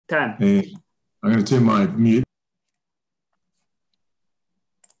10. I'm going to turn my mute.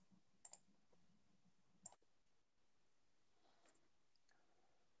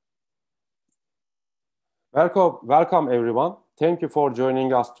 Welcome everyone. Thank you for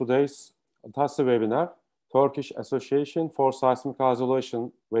joining us today's TASI webinar, Turkish Association for Seismic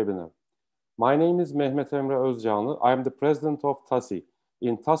Isolation webinar. My name is Mehmet Emre Özcanlı. I am the president of TASI.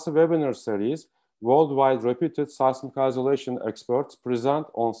 In TASI webinar series, worldwide reputed seismic isolation experts present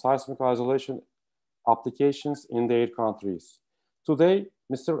on seismic isolation applications in their countries. Today,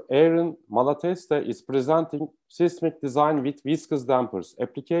 Mr. Aaron Malatesta is presenting seismic design with viscous dampers,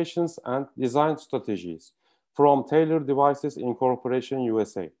 applications and design strategies from Taylor Devices Incorporation,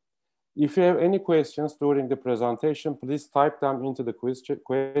 USA. If you have any questions during the presentation, please type them into the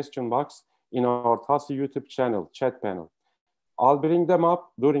question box in our TASI YouTube channel, chat panel. I'll bring them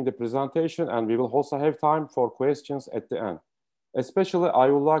up during the presentation and we will also have time for questions at the end. Especially, I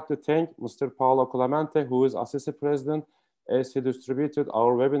would like to thank Mr. Paolo Clemente, who is Assistant President, as he distributed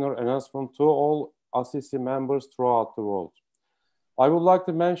our webinar announcement to all ASSISI members throughout the world. I would like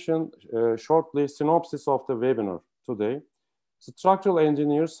to mention shortly synopsis of the webinar today. Structural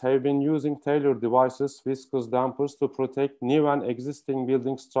engineers have been using Taylor Devices viscous dampers to protect new and existing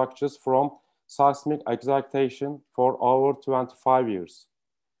building structures from seismic excitation for over 25 years.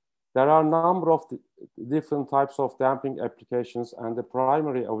 There are a number of different types of damping applications, and the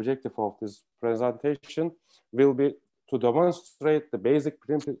primary objective of this presentation will be to demonstrate the basic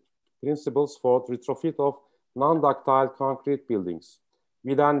principles for retrofit of non-ductile concrete buildings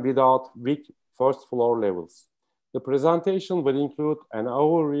with and without weak first floor levels. The presentation will include an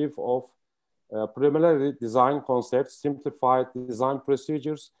overview of preliminary design concepts, simplified design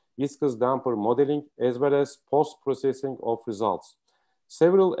procedures, viscous damper modeling, as well as post-processing of results.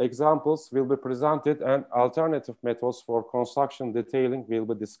 Several examples will be presented and alternative methods for construction detailing will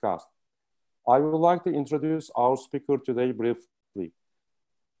be discussed. I would like to introduce our speaker today briefly.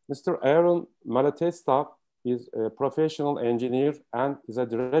 Mr. Aaron Malatesta is a professional engineer and is a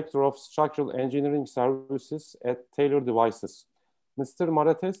director of structural engineering services at Taylor Devices. Mr.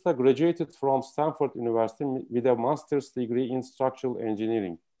 Malatesta graduated from Stanford University with a master's degree in structural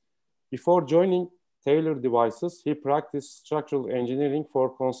engineering. Before joining Taylor Devices, he practiced structural engineering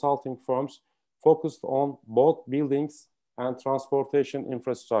for consulting firms focused on both buildings and transportation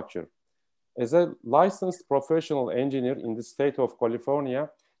infrastructure. As a licensed professional engineer in the state of California,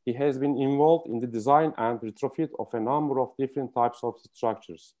 he has been involved in the design and retrofit of a number of different types of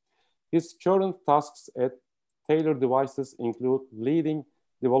structures. His current tasks at Taylor Devices include leading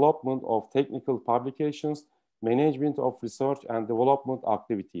development of technical publications, management of research and development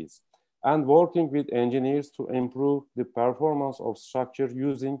activities, and working with engineers to improve the performance of structure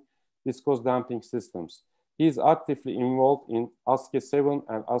using viscous damping systems. He is actively involved in ASCE 7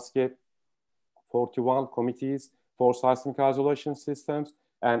 and ASCE 41 committees for seismic isolation systems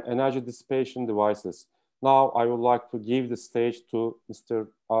and energy dissipation devices. Now, I would like to give the stage to Mr.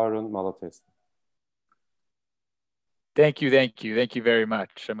 Aaron Malatesta. Thank you very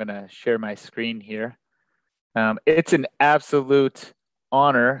much. I'm gonna share my screen here. It's an absolute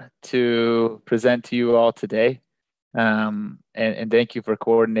honor to present to you all today. And thank you for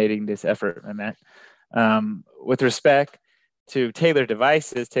coordinating this effort, Mehmet. With respect to Taylor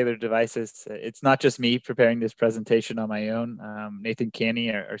Devices, it's not just me preparing this presentation on my own. Nathan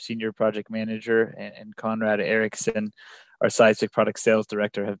Canny, our senior project manager, and Conrad Erickson, our seismic product sales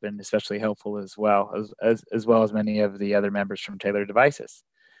director, have been especially helpful as well as many of the other members from Taylor Devices.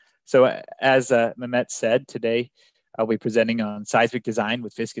 So as Mehmet said, today I'll be presenting on seismic design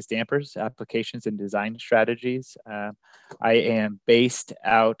with viscous dampers, applications and design strategies. I am based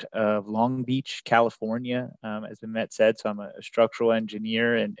out of Long Beach, California, as Mehmet said, so I'm a structural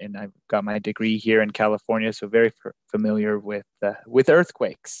engineer and I've got my degree here in California, so very familiar with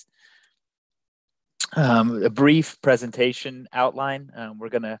earthquakes. A brief presentation outline. We're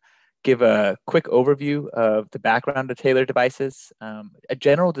gonna give a quick overview of the background of Taylor Devices, a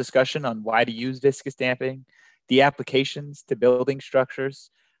general discussion on why to use viscous damping, the applications to building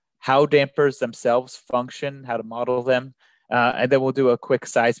structures, how dampers themselves function, how to model them, and then we'll do a quick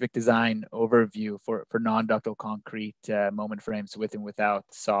seismic design overview for non-ductile concrete moment frames with and without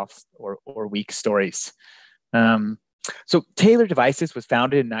soft or weak stories. So Taylor Devices was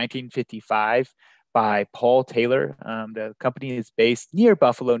founded in 1955 by Paul Taylor. The company is based near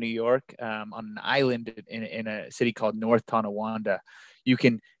Buffalo, New York, on an island in a city called North Tonawanda. You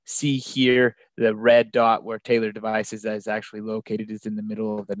can see here the red dot where Taylor Devices is actually located is in the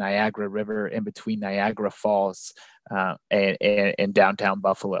middle of the Niagara River in between Niagara Falls and downtown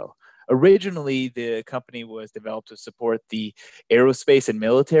Buffalo. Originally, the company was developed to support the aerospace and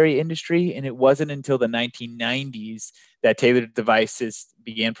military industry, and it wasn't until the 1990s that Tailored Devices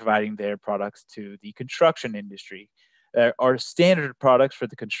began providing their products to the construction industry. Our standard products for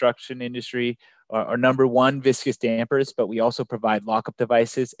the construction industry are number one, viscous dampers, but we also provide lockup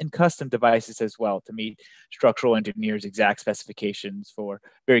devices and custom devices as well to meet structural engineers' exact specifications for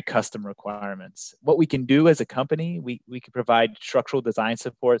very custom requirements. What we can do as a company, we can provide structural design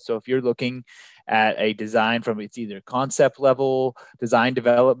support. So if you're looking at a design from its either concept level, design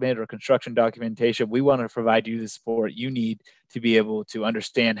development, or construction documentation, we want to provide you the support you need to be able to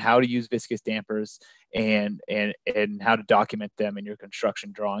understand how to use viscous dampers and how to document them in your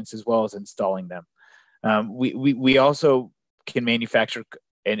construction drawings, as well as installing them. We also can manufacture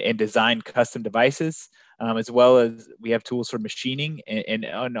and design custom devices, as well as we have tools for machining,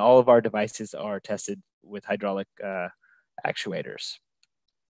 and all of our devices are tested with hydraulic actuators.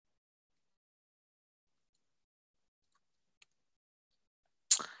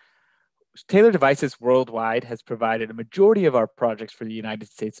 Tailored Devices worldwide has provided a majority of our projects for the United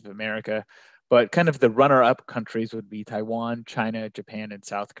States of America, but kind of the runner-up countries would be Taiwan, China, Japan, and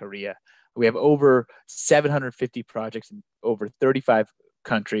South Korea. We have over 750 projects in over 35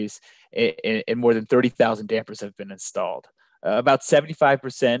 countries, and more than 30,000 dampers have been installed. About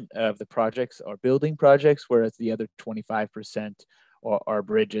 75% of the projects are building projects, whereas the other 25% are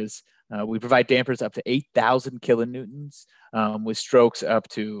bridges. We provide dampers up to 8,000 kilonewtons with strokes up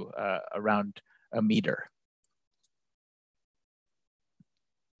to around a meter.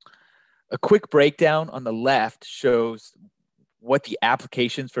 A quick breakdown on the left shows what the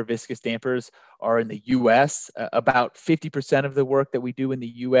applications for viscous dampers are in the US. About 50% of the work that we do in the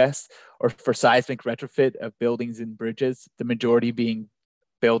US are for seismic retrofit of buildings and bridges, the majority being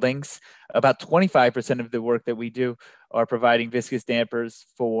buildings. About 25% of the work that we do are providing viscous dampers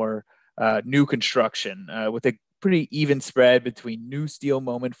for new construction, with a pretty even spread between new steel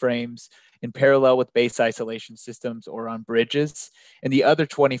moment frames in parallel with base isolation systems or on bridges. And the other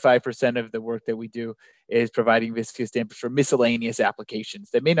 25% of the work that we do is providing viscous dampers for miscellaneous applications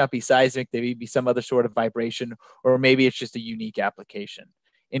that may not be seismic, they may be some other sort of vibration, or maybe it's just a unique application.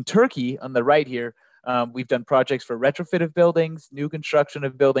 In Turkey, on the right here, we've done projects for retrofit of buildings, new construction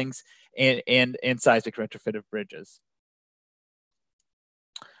of buildings, and seismic retrofit of bridges.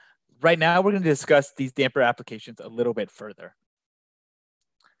 Right now, we're going to discuss these damper applications a little bit further.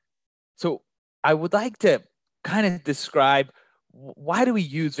 So I would like to kind of describe why do we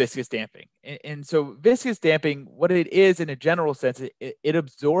use viscous damping? And so viscous damping, what it is in a general sense, it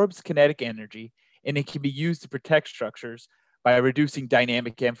absorbs kinetic energy, and it can be used to protect structures by reducing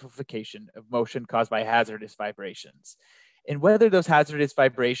dynamic amplification of motion caused by hazardous vibrations. And whether those hazardous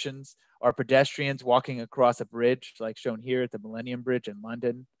vibrations are pedestrians walking across a bridge, like shown here at the Millennium Bridge in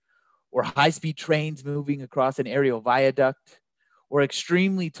London, or high-speed trains moving across an aerial viaduct, or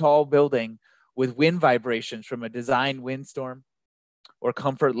extremely tall building with wind vibrations from a design windstorm, or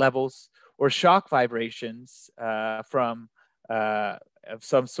comfort levels, or shock vibrations from of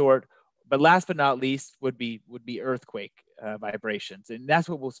some sort. But last but not least would be earthquake vibrations. And that's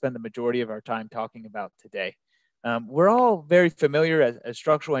what we'll spend the majority of our time talking about today. We're all very familiar as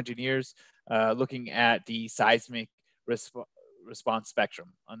structural engineers looking at the seismic response spectrum.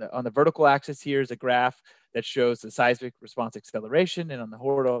 On the vertical axis here is a graph that shows the seismic response acceleration, and on the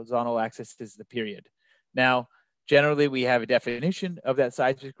horizontal axis is the period. Now, generally, we have a definition of that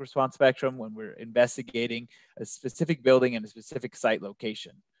seismic response spectrum when we're investigating a specific building and a specific site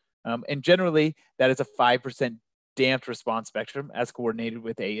location. And generally, that is a 5% damped response spectrum as coordinated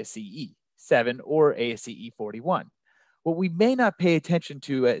with ASCE 7 or ASCE 41. What we may not pay attention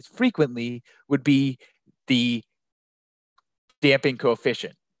to as frequently would be the damping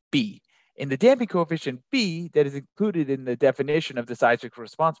coefficient, B. And the damping coefficient B that is included in the definition of the seismic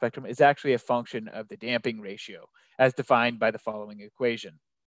response spectrum is actually a function of the damping ratio as defined by the following equation.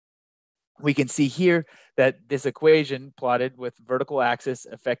 We can see here that this equation plotted with vertical axis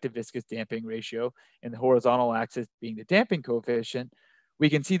effective viscous damping ratio and the horizontal axis being the damping coefficient, we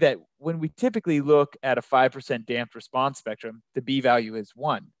can see that when we typically look at a 5% damped response spectrum, the B value is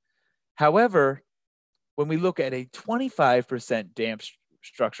 1. However, when we look at a 25% damped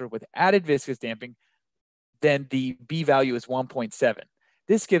structure with added viscous damping, then the B value is 1.7.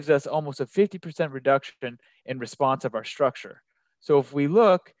 This gives us almost a 50% reduction in response of our structure. So if we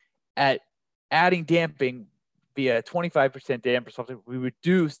look at adding damping via 25% damp response, we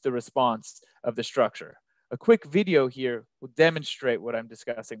reduce the response of the structure. A quick video here will demonstrate what I'm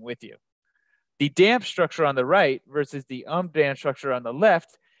discussing with you. The damp structure on the right versus the undamped structure on the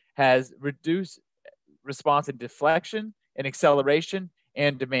left has reduced response in deflection and acceleration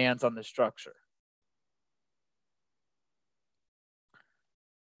and demands on the structure.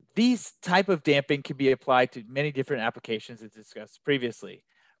 These type of damping can be applied to many different applications as discussed previously.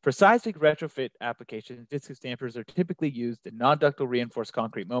 For seismic retrofit applications, viscous dampers are typically used in non-ductile reinforced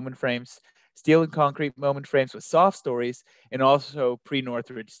concrete moment frames, steel and concrete moment frames with soft stories, and also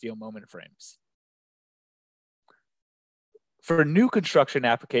pre-Northridge steel moment frames. For new construction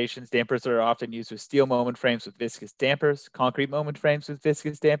applications, dampers are often used with steel moment frames with viscous dampers, concrete moment frames with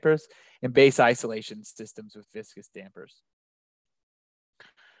viscous dampers, and base isolation systems with viscous dampers.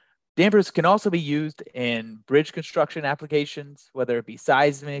 Dampers can also be used in bridge construction applications, whether it be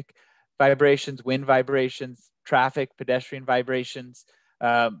seismic vibrations, wind vibrations, traffic, pedestrian vibrations.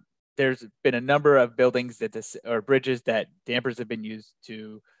 There's been a number of buildings or bridges that dampers have been used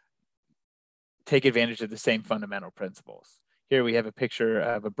to take advantage of the same fundamental principles. Here we have a picture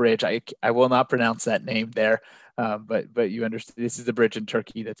of a bridge. I will not pronounce that name there, but you understand this is a bridge in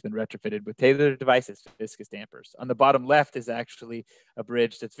Turkey that's been retrofitted with tailored devices for viscous dampers. On the bottom left is actually a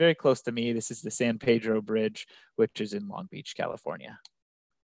bridge that's very close to me. This is the San Pedro Bridge, which is in Long Beach, California.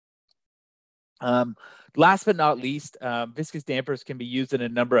 Last but not least, viscous dampers can be used in a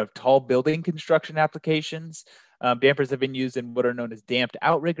number of tall building construction applications. Dampers have been used in what are known as damped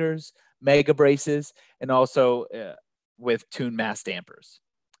outriggers, mega braces, and also with tuned mass dampers.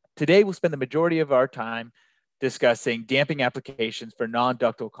 Today, we'll spend the majority of our time discussing damping applications for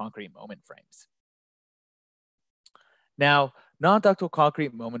non-ductile concrete moment frames. Now, non-ductile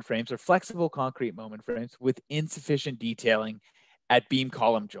concrete moment frames are flexible concrete moment frames with insufficient detailing at beam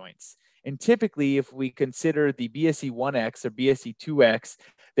column joints. And typically, if we consider the BSE 1X or BSE 2X,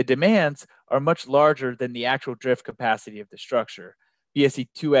 the demands are much larger than the actual drift capacity of the structure. BSE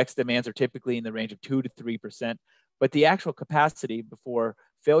 2X demands are typically in the range of 2 to 3%, but the actual capacity before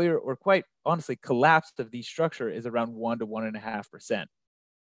failure or quite honestly collapse of the structure is around 1 to 1.5%.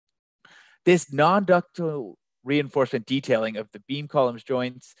 This non-ductile reinforcement detailing of the beam columns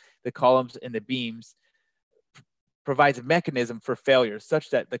joints, the columns and the beams provides a mechanism for failure such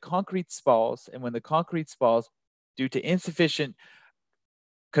that the concrete spalls, and when the concrete spalls due to insufficient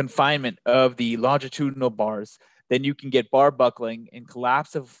confinement of the longitudinal bars, then you can get bar buckling and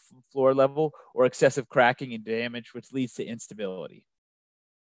collapse of floor level or excessive cracking and damage, which leads to instability.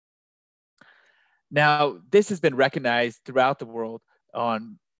 Now, this has been recognized throughout the world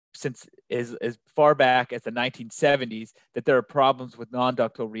since as far back as the 1970s that there are problems with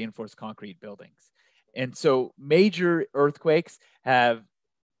non-ductile reinforced concrete buildings. And so major earthquakes have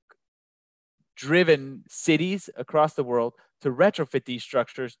driven cities across the world to retrofit these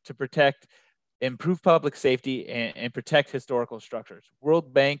structures to improve public safety and protect historical structures.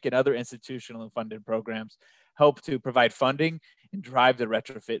 World Bank and other institutional and funded programs help to provide funding and drive the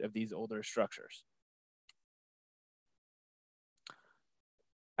retrofit of these older structures.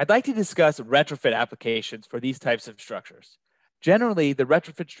 I'd like to discuss retrofit applications for these types of structures. Generally, the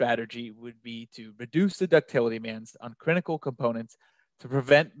retrofit strategy would be to reduce the ductility demands on critical components to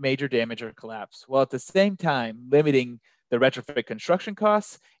prevent major damage or collapse, while at the same time limiting the retrofit construction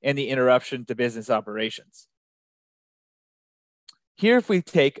costs and the interruption to business operations. Here, if we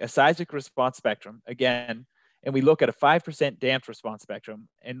take a seismic response spectrum, again, and we look at a 5% damped response spectrum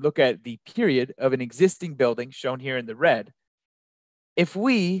and look at the period of an existing building shown here in the red, if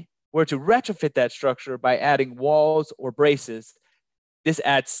we were to retrofit that structure by adding walls or braces, this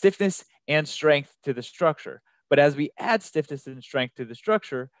adds stiffness and strength to the structure. But as we add stiffness and strength to the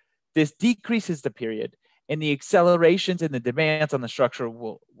structure, this decreases the period, and the accelerations and the demands on the structure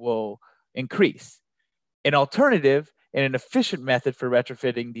will increase. An alternative and an efficient method for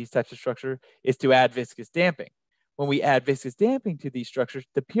retrofitting these types of structure is to add viscous damping. When we add viscous damping to these structures,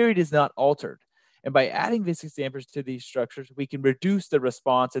 the period is not altered. And by adding viscous dampers to these structures, we can reduce the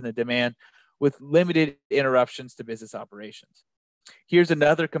response and the demand with limited interruptions to business operations. Here's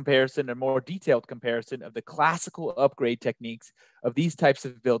another comparison, a more detailed comparison of the classical upgrade techniques of these types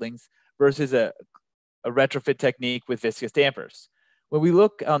of buildings versus a retrofit technique with viscous dampers. When we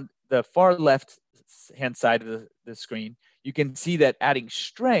look on the far left-hand side of the screen, you can see that adding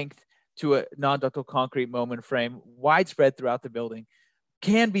strength to a non-ductile concrete moment frame widespread throughout the building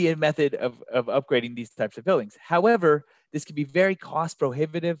can be a method of upgrading these types of buildings. However, this can be very cost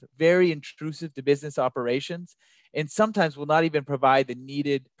prohibitive, very intrusive to business operations, and sometimes will not even provide the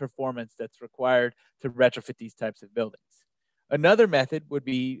needed performance that's required to retrofit these types of buildings. Another method would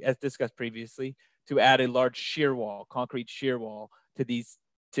be, as discussed previously, to add a large shear wall, concrete shear wall to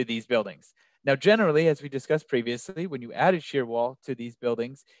these buildings. Now, generally, as we discussed previously, when you add a shear wall to these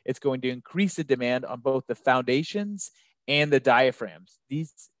buildings, it's going to increase the demand on both the foundations and the diaphragms.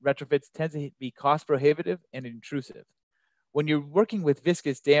 These retrofits tend to be cost prohibitive and intrusive. when you're working with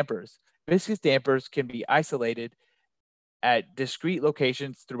viscous dampers can be isolated at discrete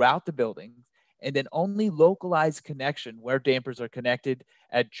locations throughout the building, and then only localized connection where dampers are connected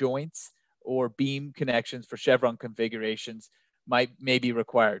at joints or beam connections for chevron configurations may be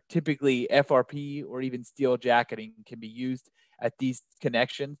required. Typically, FRP or even steel jacketing can be used at these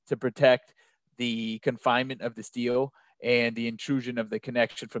connections to protect the confinement of the steel and the intrusion of the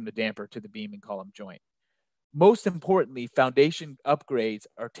connection from the damper to the beam and column joint. Most importantly, foundation upgrades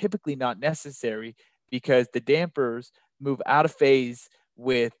are typically not necessary because the dampers move out of phase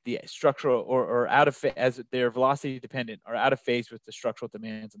with the structural or out of phase as they're velocity dependent or out of phase with the structural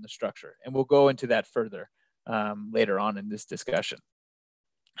demands on the structure. And we'll go into that further later on in this discussion.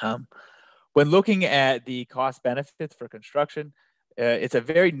 When looking at the cost benefits for construction, it's a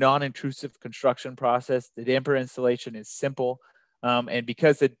very non-intrusive construction process. The damper installation is simple. And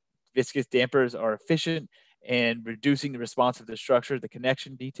because the viscous dampers are efficient and reducing the response of the structure, the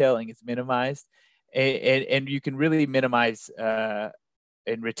connection detailing is minimized. And you can really minimize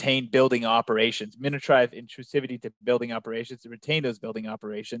and retain building operations, minimize intrusivity to building operations, to retain those building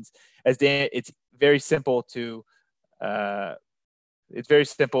operations. It's very simple to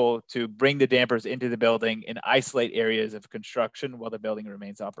bring the dampers into the building and isolate areas of construction while the building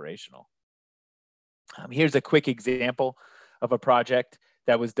remains operational. Here's a quick example of a project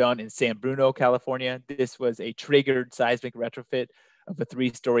that was done in San Bruno, California. This was a triggered seismic retrofit of a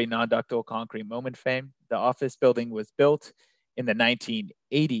 3-story non-ductile concrete moment frame. The office building was built in the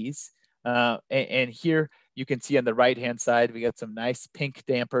 1980s. And here you can see on the right-hand side, we got some nice pink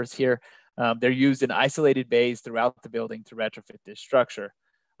dampers here. They're used in isolated bays throughout the building to retrofit this structure.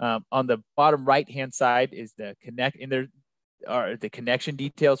 On the bottom right-hand side is the connection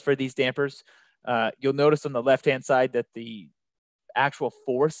details for these dampers. You'll notice on the left-hand side that the actual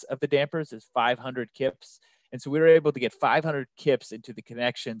force of the dampers is 500 kips. And so we were able to get 500 kips into the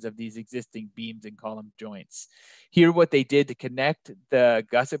connections of these existing beams and column joints. Here, what they did to connect the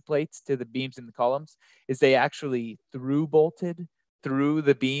gusset plates to the beams and the columns is they actually through-bolted through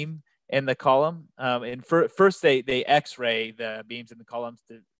the beam and the column. And first, they X-ray the beams and the columns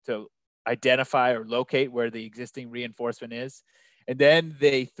to identify or locate where the existing reinforcement is. And then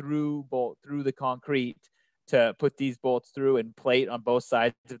they through-bolt through the concrete to put these bolts through and plate on both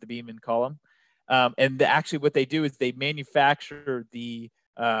sides of the beam and column. And actually what they do is they manufacture the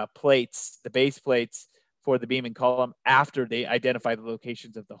plates, the base plates for the beam and column after they identify the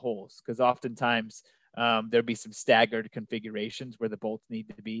locations of the holes, because oftentimes there'll be some staggered configurations where the bolts need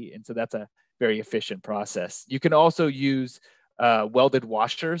to be. And so that's a very efficient process. You can also use welded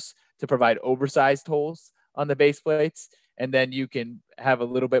washers to provide oversized holes on the base plates. And then you can have a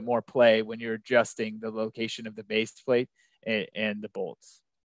little bit more play when you're adjusting the location of the base plate and the bolts.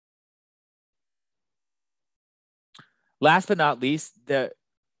 Last but not least,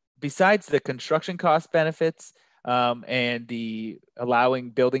 besides the construction cost benefits and the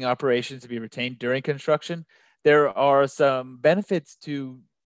allowing building operations to be retained during construction, there are some benefits to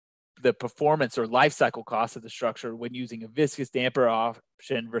the performance or life cycle costs of the structure when using a viscous damper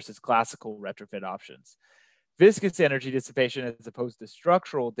option versus classical retrofit options. Viscous energy dissipation as opposed to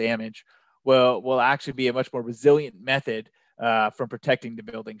structural damage will actually be a much more resilient method from protecting the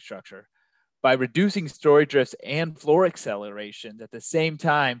building structure. By reducing story drifts and floor accelerations at the same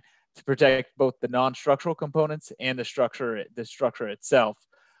time to protect both the non-structural components and the structure itself,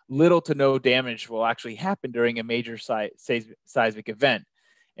 little to no damage will actually happen during a major seismic event.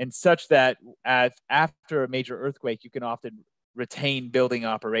 And such that after a major earthquake, you can often retain building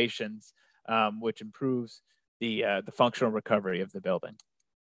operations, which improves the functional recovery of the building.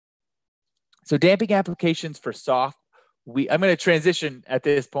 So damping applications for soft, I'm going to transition at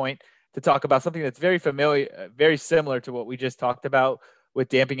this point to talk about something that's very familiar, very similar to what we just talked about with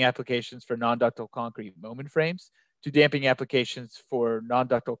damping applications for non-ductile concrete moment frames to damping applications for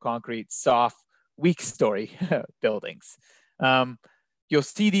non-ductile concrete soft weak story buildings. You'll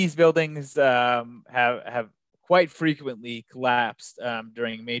see these buildings have quite frequently collapsed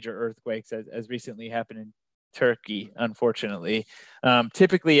during major earthquakes, as recently happened in Turkey, unfortunately.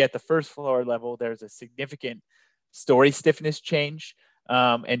 Typically at the first floor level, there's a significant story stiffness change.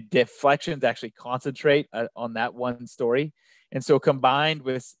 And deflections actually concentrate on that one story. And so combined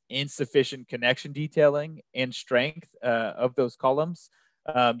with insufficient connection detailing and strength of those columns,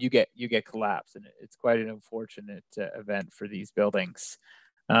 you get collapse. And it's quite an unfortunate event for these buildings.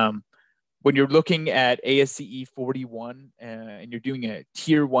 When you're looking at ASCE 41 and you're doing a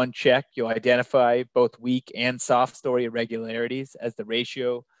tier 1 check, you'll identify both weak and soft story irregularities as the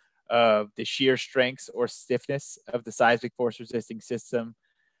ratio of the shear strengths or stiffness of the seismic force resisting system,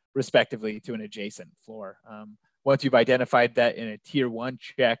 respectively, to an adjacent floor. Once you've identified that in a tier 1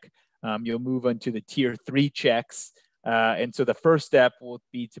 check, you'll move on to the tier 3 checks. And so the first step will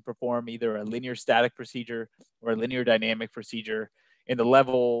be to perform either a linear static procedure or a linear dynamic procedure. And the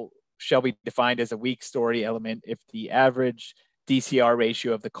level shall be defined as a weak story element if the average DCR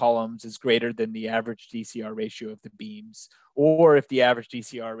ratio of the columns is greater than the average DCR ratio of the beams, or if the average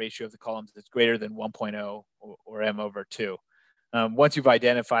DCR ratio of the columns is greater than 1.0 or m/2. Once you've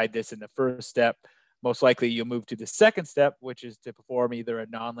identified this in the first step, most likely you'll move to the second step, which is to perform either a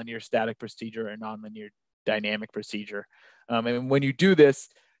nonlinear static procedure or a nonlinear dynamic procedure. And when you do this,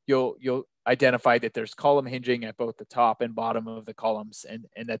 you'll identify that there's column hinging at both the top and bottom of the columns,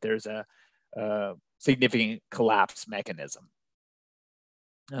 and that there's a significant collapse mechanism.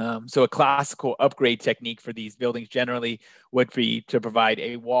 So a classical upgrade technique for these buildings generally would be to provide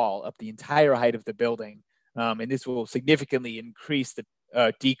a wall up the entire height of the building. And this will significantly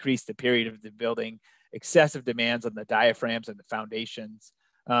decrease the period of the building, excessive demands on the diaphragms and the foundations,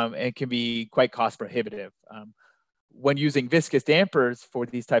 and can be quite cost prohibitive. When using viscous dampers for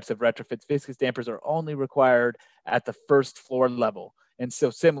these types of retrofits, viscous dampers are only required at the first floor level. And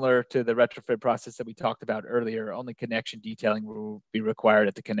so similar to the retrofit process that we talked about earlier, only connection detailing will be required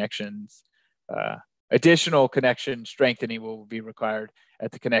at the connections. Additional connection strengthening will be required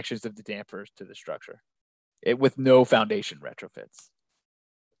at the connections of the dampers to the structure, with no foundation retrofits.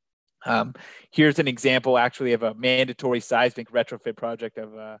 Here's an example actually of a mandatory seismic retrofit project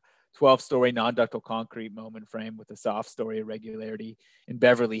of a 12-story non-ductile concrete moment frame with a soft story irregularity in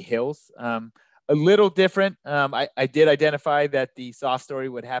Beverly Hills. A little different. I did identify that the soft story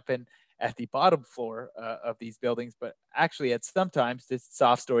would happen at the bottom floor of these buildings, but actually at sometimes this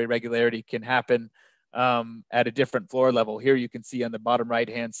soft story irregularity can happen at a different floor level. Here you can see on the bottom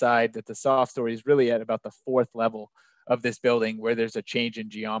right-hand side that the soft story is really at about the 4th level of this building, where there's a change in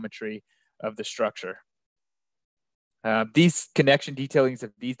geometry of the structure. These connection detailings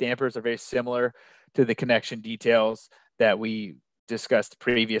of these dampers are very similar to the connection details that we discussed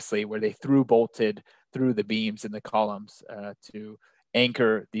previously, where they bolted through the beams and the columns to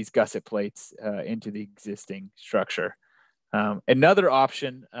anchor these gusset plates into the existing structure. Another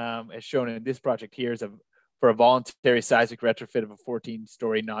option, as shown in this project here, is for a voluntary seismic retrofit of a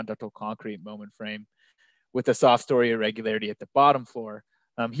 14-story non-ductile concrete moment frame with a soft story irregularity at the bottom floor.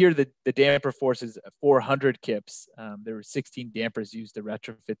 Here, the damper force is 400 kips. There were 16 dampers used to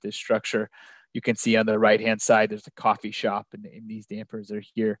retrofit this structure. You can see on the right-hand side, there's a coffee shop, and these dampers are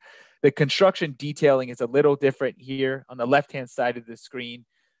here. The construction detailing is a little different here. On the left-hand side of the screen,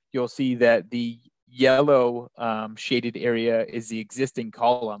 you'll see that the yellow shaded area is the existing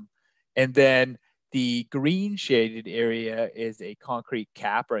column. And then the green shaded area is a concrete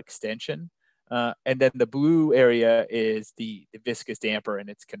cap or extension. And then the blue area is the viscous damper and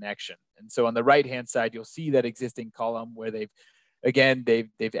its connection. And so on the right-hand side, you'll see that existing column where they've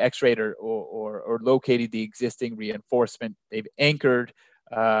x-rayed or located the existing reinforcement. They've anchored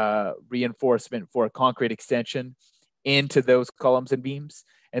reinforcement for a concrete extension into those columns and beams.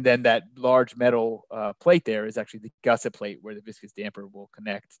 And then that large metal plate there is actually the gusset plate where the viscous damper will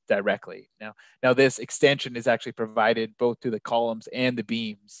connect directly. Now this extension is actually provided both to the columns and the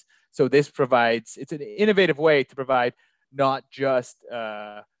beams. So this provides, it's an innovative way to provide not just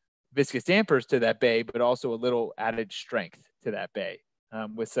viscous dampers to that bay, but also a little added strength to that bay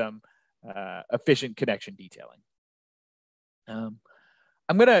with some efficient connection detailing.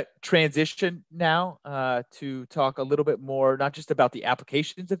 I'm going to transition now to talk a little bit more, not just about the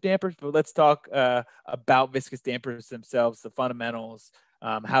applications of dampers, but let's talk about viscous dampers themselves, the fundamentals,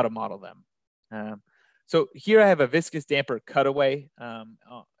 how to model them. So here I have a viscous damper cutaway.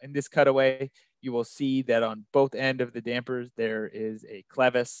 In this cutaway, you will see that on both ends of the dampers, there is a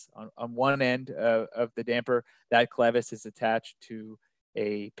clevis. On one end of the damper, that clevis is attached to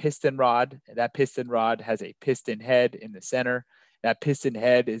a piston rod. That piston rod has a piston head in the center. That piston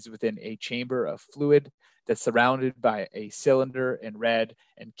head is within a chamber of fluid that's surrounded by a cylinder in red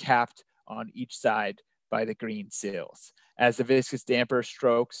and capped on each side by the green seals. As the viscous damper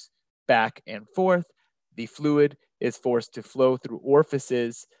strokes back and forth, the fluid is forced to flow through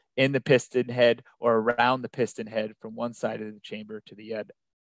orifices in the piston head or around the piston head from one side of the chamber to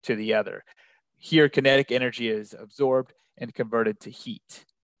the other. Here, kinetic energy is absorbed and converted to heat.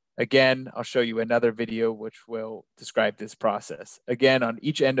 Again, I'll show you another video which will describe this process. Again, on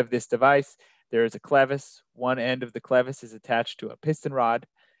each end of this device, there is a clevis. One end of the clevis is attached to a piston rod.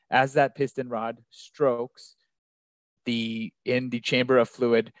 As that piston rod strokes in the chamber of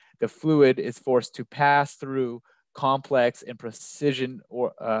fluid, the fluid is forced to pass through complex and precision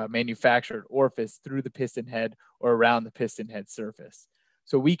or manufactured orifice through the piston head or around the piston head surface.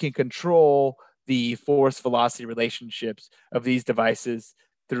 So we can control the force velocity relationships of these devices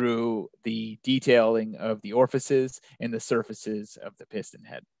through the detailing of the orifices and the surfaces of the piston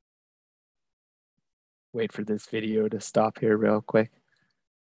head. Wait for this video to stop here real quick.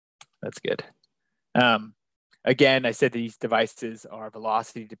 That's good. Again, I said these devices are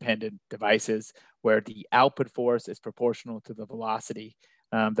velocity dependent devices where the output force is proportional to the velocity.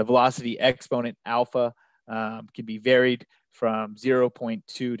 The velocity exponent alpha can be varied from 0.2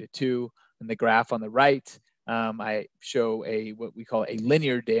 to 2. In the graph on the right, I show what we call a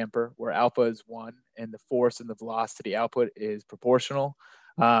linear damper where alpha is 1 and the force and the velocity output is proportional.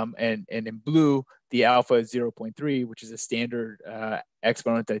 And in blue, the alpha is 0.3, which is a standard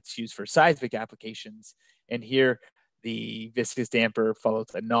exponent that's used for seismic applications. And here, the viscous damper follows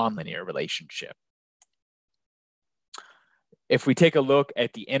a nonlinear relationship. If we take a look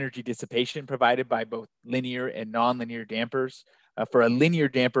at the energy dissipation provided by both linear and nonlinear dampers, for a linear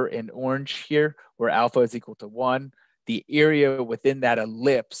damper in orange here, where alpha is equal to 1, the area within that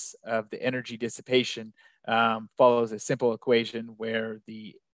ellipse of the energy dissipation follows a simple equation where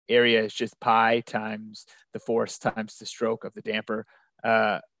the area is just pi times the force times the stroke of the damper.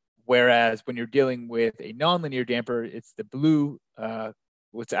 Whereas when you're dealing with a nonlinear damper, it's the blue,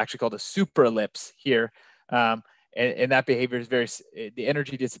 what's actually called a superellipse here. And that behavior is the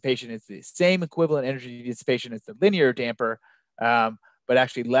energy dissipation is the same equivalent energy dissipation as the linear damper, but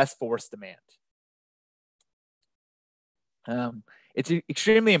actually less force demand. It's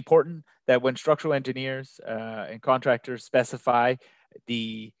extremely important that when structural engineers and contractors specify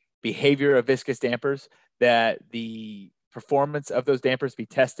the behavior of viscous dampers, that the performance of those dampers be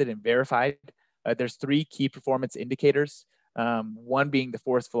tested and verified. There's 3 key performance indicators, 1 being the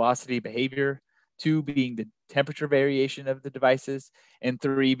force velocity behavior, 2 being the temperature variation of the devices, and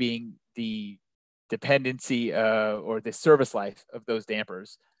 3 being the dependency or the service life of those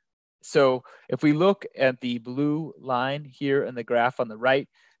dampers. So if we look at the blue line here in the graph on the right,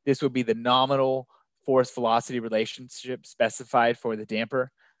 this would be the nominal force velocity relationship specified for the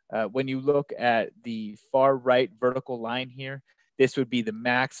damper. When you look at the far right vertical line here, this would be the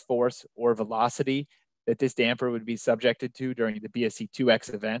max force or velocity that this damper would be subjected to during the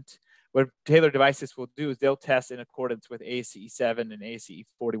BSE-2X event. What Taylor Devices will do is they'll test in accordance with ASCE 7 and ASCE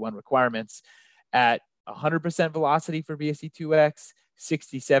 41 requirements at 100% velocity for BSE-2X,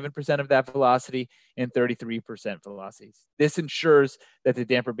 67% of that velocity, and 33% velocities. This ensures that the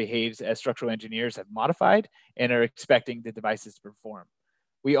damper behaves as structural engineers have modified and are expecting the devices to perform.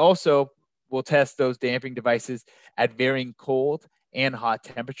 We also will test those damping devices at varying cold and hot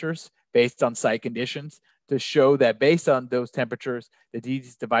temperatures based on site conditions to show that based on those temperatures, that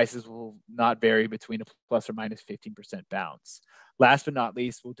these devices will not vary between a plus or minus 15% bounds. Last but not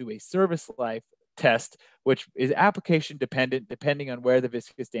least, we'll do a service life test, which is application dependent, depending on where the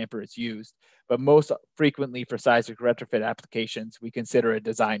viscous damper is used. But most frequently for seismic retrofit applications, we consider a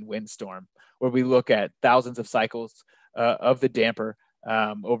design windstorm, where we look at thousands of cycles of the damper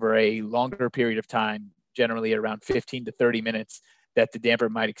over a longer period of time, generally around 15 to 30 minutes, that the damper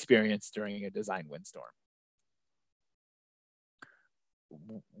might experience during a design windstorm.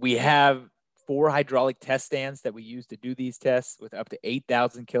 We have 4 hydraulic test stands that we use to do these tests with up to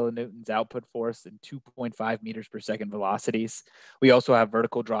 8,000 kilonewtons output force and 2.5 meters per second velocities. We also have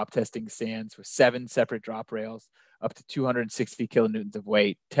vertical drop testing stands with 7 separate drop rails, up to 260 kilonewtons of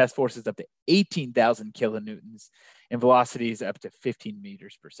weight, test forces up to 18,000 kilonewtons, and velocities up to 15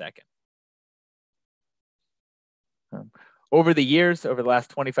 meters per second. Over the last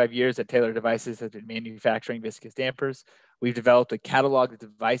 25 years that Taylor Devices has been manufacturing viscous dampers, we've developed a catalog of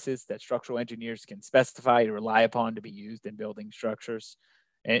devices that structural engineers can specify and rely upon to be used in building structures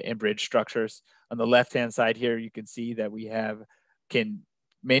and bridge structures. On the left-hand side here, you can see that we have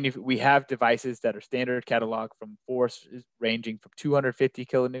devices that are standard catalog from force ranging from 250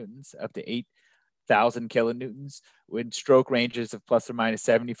 kilonewtons up to 8,000 kilonewtons with stroke ranges of plus or minus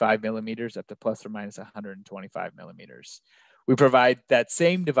 75 millimeters up to plus or minus 125 millimeters. We provide that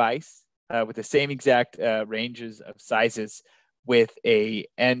same device with the same exact ranges of sizes with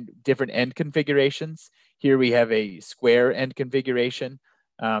different end configurations. Here we have a square end configuration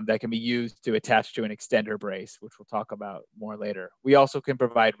that can be used to attach to an extender brace, which we'll talk about more later. We also can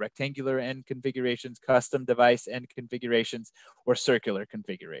provide rectangular end configurations, custom device end configurations, or circular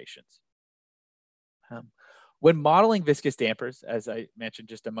configurations. When modeling viscous dampers, as I mentioned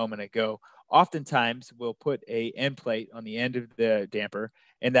just a moment ago, oftentimes we'll put an end plate on the end of the damper,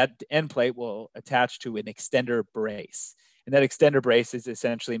 and that end plate will attach to an extender brace. And that extender brace is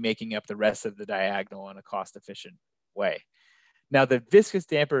essentially making up the rest of the diagonal in a cost-efficient way. Now, the viscous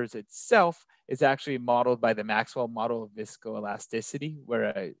dampers itself is actually modeled by the Maxwell model of viscoelasticity,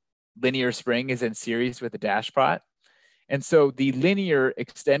 where linear spring is in series with the dashpot. And so the linear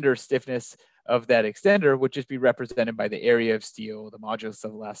extender stiffness of that extender would just be represented by the area of steel, the modulus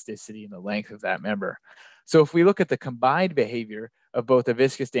of elasticity, and the length of that member. So if we look at the combined behavior of both a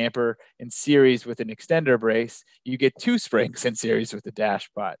viscous damper in series with an extender brace, you get two springs in series with the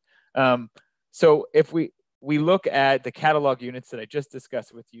dashpot. So if we look at the catalog units that I just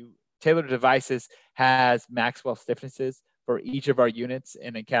discussed with you, Tailored Devices has Maxwell stiffnesses for each of our units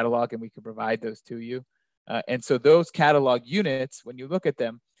in a catalog, and we can provide those to you. And so those catalog units, when you look at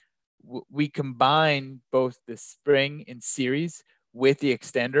them, we combine both the spring in series with the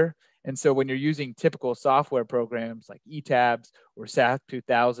extender. And so when you're using typical software programs like eTabs or SAP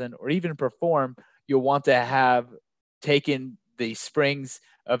 2000 or even Perform, you'll want to have taken the springs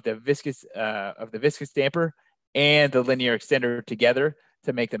of the viscous damper and the linear extender together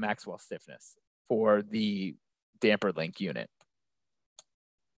to make the Maxwell stiffness for the damper link unit.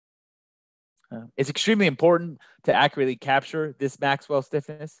 It's extremely important to accurately capture this Maxwell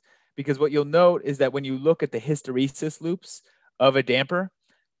stiffness, because what you'll note is that when you look at the hysteresis loops of a damper,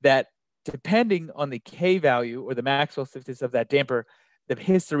 that depending on the K value or the Maxwell stiffness of that damper, the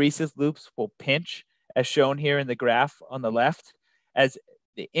hysteresis loops will pinch, as shown here in the graph on the left. As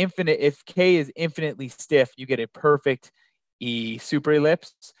the infinite, if K is infinitely stiff, you get a perfect E super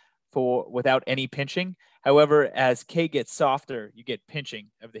ellipse without any pinching. However, as K gets softer, you get pinching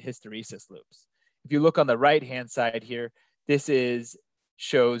of the hysteresis loops. If you look on the right-hand side here, this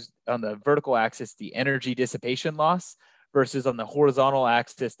shows on the vertical axis the energy dissipation loss versus on the horizontal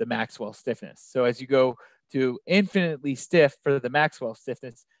axis the Maxwell stiffness. So as you go to infinitely stiff for the Maxwell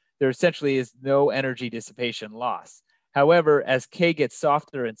stiffness, there essentially is no energy dissipation loss. However, as K gets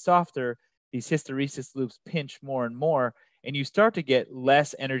softer and softer, these hysteresis loops pinch more and more, and you start to get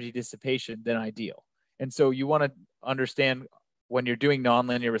less energy dissipation than ideal. And so you want to understand when you're doing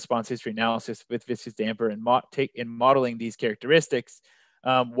nonlinear response history analysis with viscous damper and modeling these characteristics,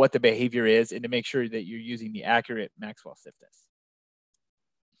 what the behavior is, and to make sure that you're using the accurate Maxwell stiffness.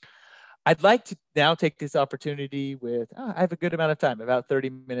 I'd like to now take this opportunity with, I have a good amount of time, about 30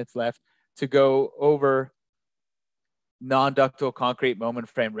 minutes left, to go over non-ductile concrete moment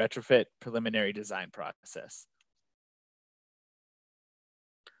frame retrofit preliminary design process.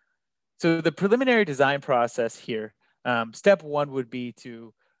 So the preliminary design process here, step one would be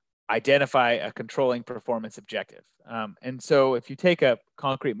to identify a controlling performance objective. And so if you take a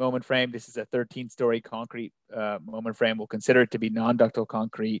concrete moment frame, this is a 13-story concrete moment frame, we'll consider it to be non-ductile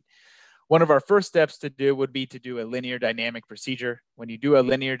concrete. One of our first steps to do would be to do a linear dynamic procedure. When you do a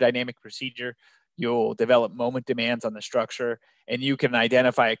linear dynamic procedure, you'll develop moment demands on the structure, and you can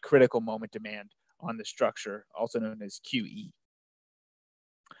identify a critical moment demand on the structure, also known as QE.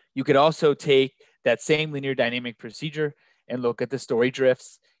 You could also take that same linear dynamic procedure and look at the story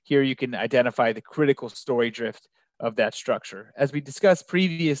drifts. Here you can identify the critical story drift of that structure. As we discussed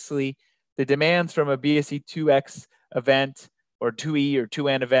previously, the demands from a BSE 2X event or 2E or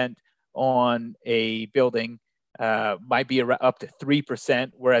 2N event on a building might be up to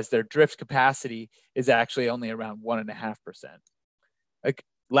 3%, whereas their drift capacity is actually only around 1.5%.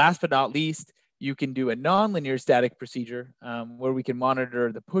 Last but not least, you can do a nonlinear static procedure where we can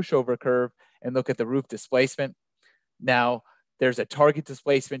monitor the pushover curve and look at the roof displacement. Now, there's a target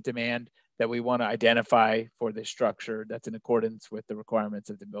displacement demand that we want to identify for this structure that's in accordance with the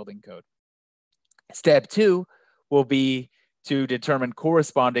requirements of the building code. Step two will be to determine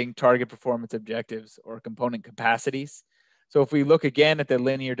corresponding target performance objectives or component capacities. So if we look again at the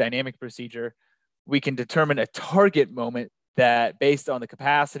linear dynamic procedure, we can determine a target moment that, based on the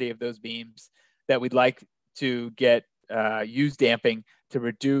capacity of those beams, that we'd like to get use damping to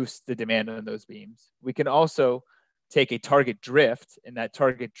reduce the demand on those beams. We can also take a target drift, and that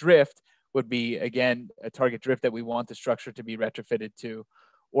target drift would be, again, a target drift that we want the structure to be retrofitted to,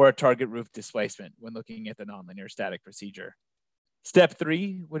 or a target roof displacement when looking at the nonlinear static procedure. Step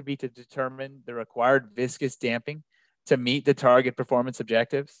three would be to determine the required viscous damping to meet the target performance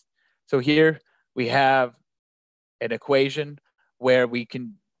objectives. So here we have an equation where we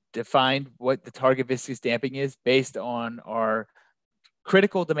can define what the target viscous damping is based on our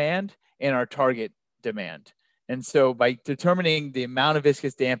critical demand and our target demand. And so by determining the amount of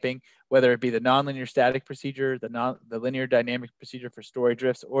viscous damping, whether it be the nonlinear static procedure, the linear dynamic procedure for story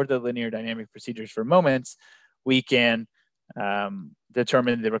drifts, or the linear dynamic procedures for moments, we can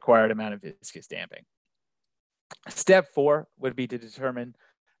determine the required amount of viscous damping. Step four would be to determine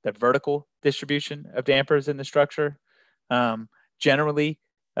the vertical distribution of dampers in the structure. Generally,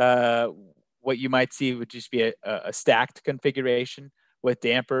 what you might see would just be a stacked configuration with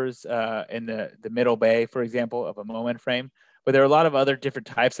dampers in the middle bay, for example, of a moment frame. but there are a lot of other different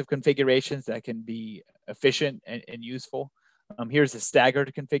types of configurations that can be efficient and useful. Here's a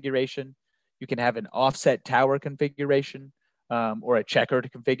staggered configuration. You can have an offset tower configuration or a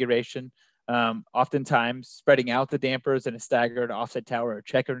checkered configuration. Oftentimes, spreading out the dampers in a staggered offset tower or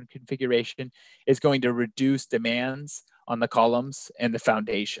checkered configuration is going to reduce demands on the columns and the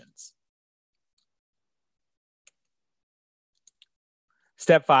foundations.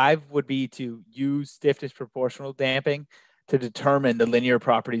 Step 5 would be to use stiffness proportional damping to determine the linear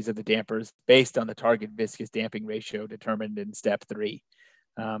properties of the dampers based on the target viscous damping ratio determined in step 3.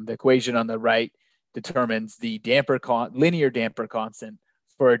 The equation on the right determines the linear damper constant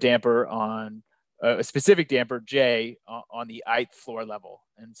for a damper on a specific damper J on the ith floor level.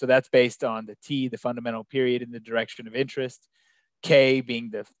 And so that's based on the T, the fundamental period in the direction of interest, K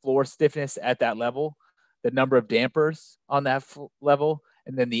being the floor stiffness at that level, the number of dampers on that level,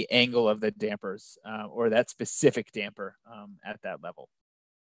 and then the angle of the dampers or that specific damper at that level.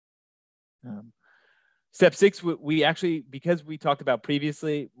 Step 6, we actually, because we talked about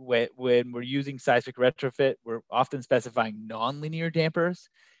previously, when we're using seismic retrofit, we're often specifying nonlinear dampers.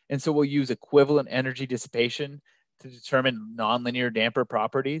 And so we'll use equivalent energy dissipation to determine nonlinear damper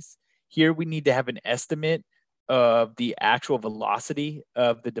properties. Here we need to have an estimate of the actual velocity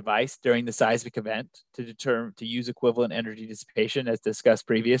of the device during the seismic event to use equivalent energy dissipation as discussed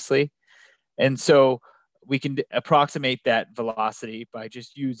previously. And so we can approximate that velocity by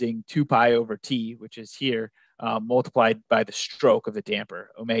just using 2 pi over T, which is here, multiplied by the stroke of the damper.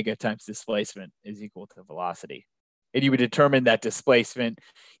 Omega times displacement is equal to velocity. And you would determine that displacement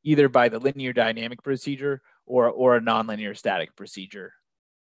either by the linear dynamic procedure or a nonlinear static procedure.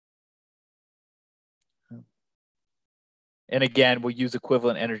 And again, we'll use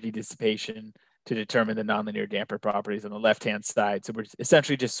equivalent energy dissipation to determine the nonlinear damper properties on the left-hand side. So we're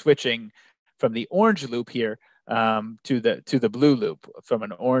essentially just switching from the orange loop here to the blue loop. From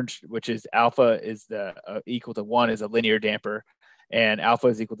an orange, which is alpha is equal to 1 is a linear damper, and alpha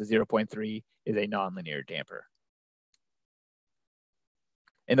is equal to 0.3 is a nonlinear damper.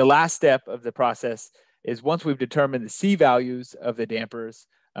 And the last step of the process is once we've determined the C values of the dampers,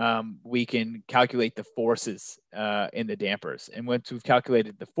 we can calculate the forces in the dampers. And once we've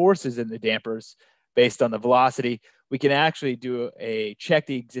calculated the forces in the dampers based on the velocity, we can actually check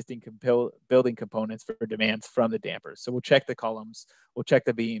the existing building components for demands from the dampers. So we'll check the columns, we'll check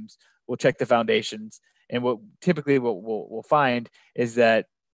the beams, we'll check the foundations. And what we'll find is that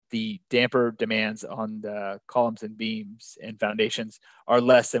the damper demands on the columns and beams and foundations are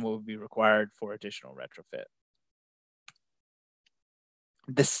less than what would be required for additional retrofit.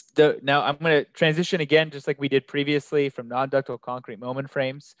 Now I'm going to transition again, just like we did previously, from non-ductile concrete moment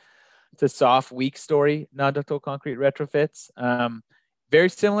frames to soft, weak story non-ductile concrete retrofits. Very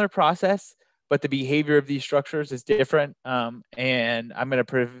similar process, but the behavior of these structures is different. And I'm going to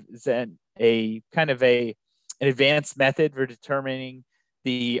present a kind of an advanced method for determining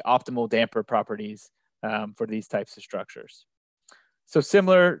the optimal damper properties for these types of structures. So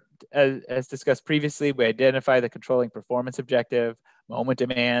similar as discussed previously, we identify the controlling performance objective. Moment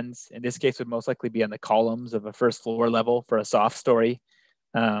demands, in this case, would most likely be on the columns of a first floor level for a soft story.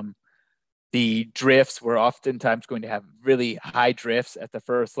 The drifts, we're oftentimes going to have really high drifts at the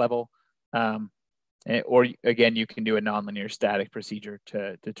first level. Or again, you can do a nonlinear static procedure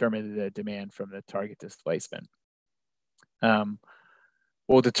to determine the demand from the target displacement.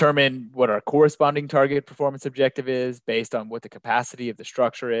 We'll determine what our corresponding target performance objective is based on what the capacity of the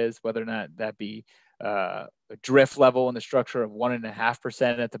structure is, whether or not that be a drift level in the structure of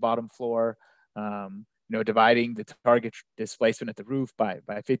 1.5% at the bottom floor, dividing the target displacement at the roof by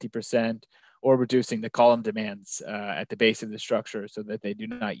 50%, or reducing the column demands at the base of the structure so that they do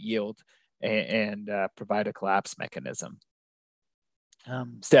not yield and provide a collapse mechanism.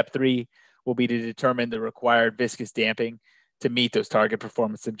 Step 3 will be to determine the required viscous damping to meet those target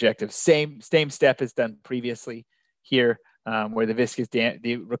performance objectives. Same step as done previously here, where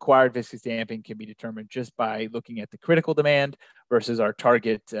the required viscous damping can be determined just by looking at the critical demand versus our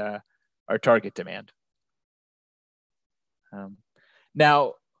target demand.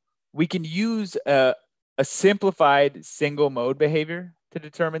 Now, we can use a simplified single mode behavior to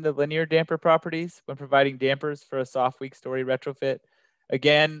determine the linear damper properties when providing dampers for a soft weak story retrofit.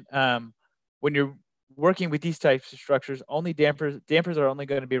 Again, when you're working with these types of structures, dampers are only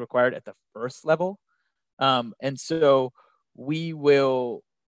going to be required at the first level. And so we will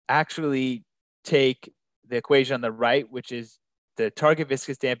actually take the equation on the right, which is the target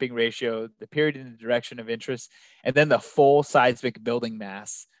viscous damping ratio, the period in the direction of interest, and then the full seismic building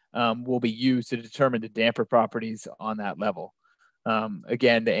mass will be used to determine the damper properties on that level.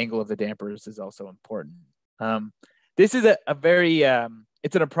 Again, the angle of the dampers is also important. This is a very,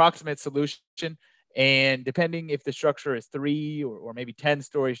 it's an approximate solution. And depending if the structure is 3 or maybe 10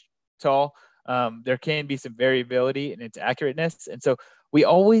 stories tall, there can be some variability in its accurateness. And so we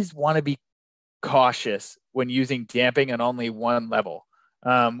always want to be cautious when using damping on only one level.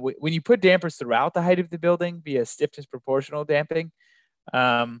 When you put dampers throughout the height of the building via stiffness proportional damping,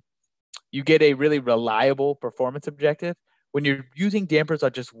 you get a really reliable performance objective. When you're using dampers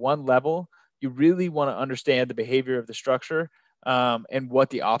on just one level, you really want to understand the behavior of the structure and what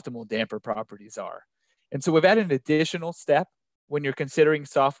the optimal damper properties are. And so we've added an additional step when you're considering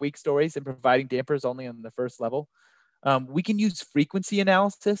soft weak stories and providing dampers only on the first level. We can use frequency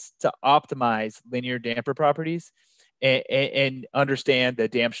analysis to optimize linear damper properties and understand the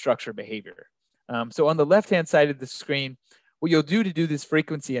damp structure behavior. So on the left-hand side of the screen, what you'll do to do this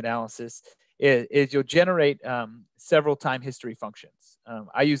frequency analysis is you'll generate several time history functions.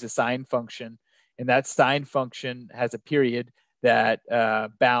 I use a sine function, and that sine function has a period that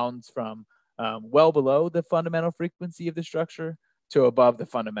bounds from well below the fundamental frequency of the structure to above the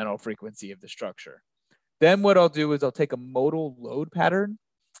fundamental frequency of the structure. Then what I'll do is I'll take a modal load pattern,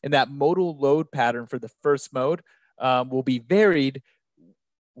 and that modal load pattern for the first mode will be varied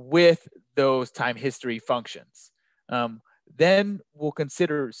with those time history functions. Then we'll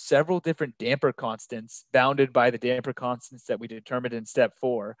consider several different damper constants bounded by the damper constants that we determined in step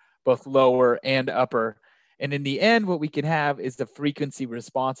 4, both lower and upper. And in the end, what we can have is the frequency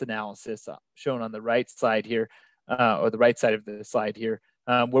response analysis shown on the right side here, or the right side of the slide here,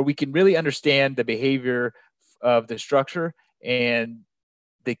 where we can really understand the behavior of the structure and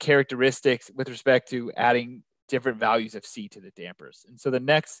the characteristics with respect to adding different values of C to the dampers. And so the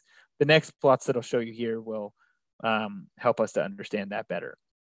next plots that I'll show you here will help us to understand that better.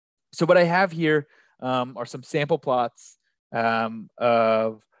 So what I have here are some sample plots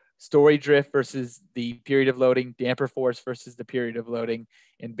of story drift versus the period of loading, damper force versus the period of loading,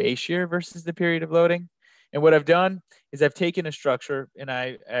 and base shear versus the period of loading. And what I've done is I've taken a structure and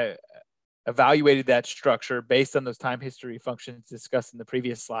I evaluated that structure based on those time history functions discussed in the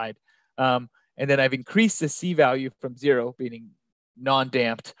previous slide. And then I've increased the C value from 0, meaning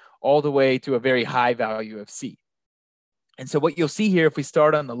non-damped, all the way to a very high value of C. And so what you'll see here, if we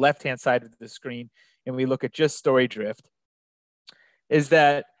start on the left-hand side of the screen and we look at just story drift, is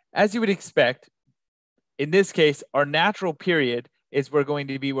that, as you would expect, in this case, our natural period is we're going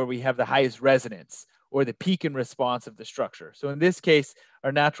to be where we have the highest resonance or the peak in response of the structure. So in this case,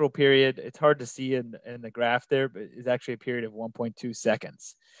 our natural period, it's hard to see in the graph there, but is actually a period of 1.2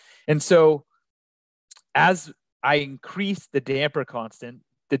 seconds. And so as I increase the damper constant,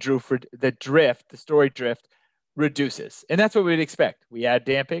 the story drift reduces. And that's what we'd expect. We add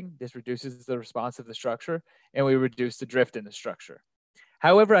damping, this reduces the response of the structure, and we reduce the drift in the structure.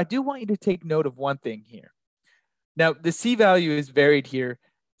 However, I do want you to take note of one thing here. Now, the C value is varied here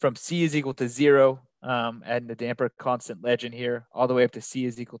from C is equal to 0, and the damper constant legend here, all the way up to C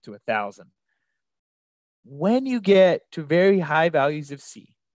is equal to 1,000. When you get to very high values of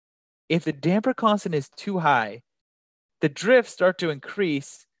C, if the damper constant is too high, the drifts start to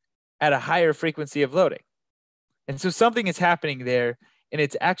increase at a higher frequency of loading. And so something is happening there, and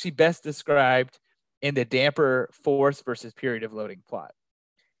it's actually best described in the damper force versus period of loading plot.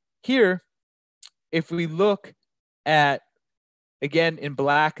 Here, if we look at, again, in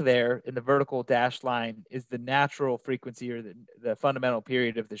black there, in the vertical dashed line, is the natural frequency or the fundamental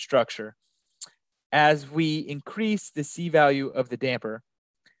period of the structure. As we increase the C value of the damper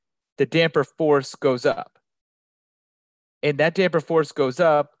force goes up. And that damper force goes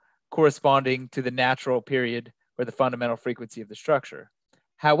up corresponding to the natural period or the fundamental frequency of the structure.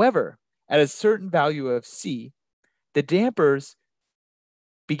 However, at a certain value of C, the dampers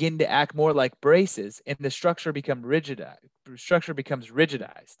begin to act more like braces and the structure becomes rigidized.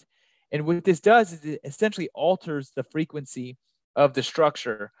 And what this does is it essentially alters the frequency of the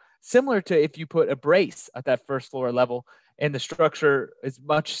structure, similar to if you put a brace at that first floor level and the structure is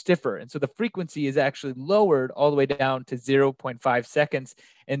much stiffer. And so the frequency is actually lowered all the way down to 0.5 seconds.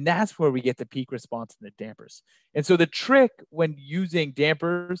 And that's where we get the peak response in the dampers. And so the trick when using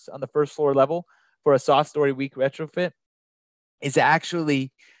dampers on the first floor level for a soft story weak retrofit is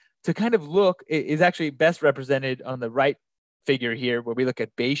actually to kind of look, is actually best represented on the right figure here, where we look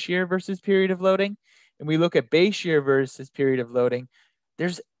at base shear versus period of loading. And we look at base shear versus period of loading.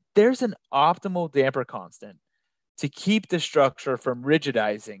 There's an optimal damper constant to keep the structure from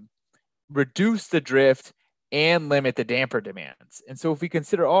rigidizing, reduce the drift, and limit the damper demands. And so if we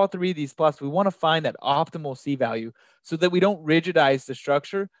consider all three of these plots, we want to find that optimal C value so that we don't rigidize the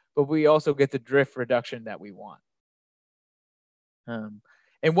structure, but we also get the drift reduction that we want.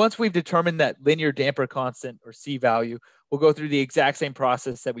 And once we've determined that linear damper constant, or C value, we'll go through the exact same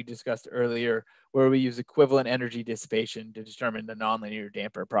process that we discussed earlier, where we use equivalent energy dissipation to determine the nonlinear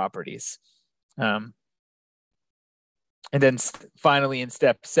damper properties. And then finally, in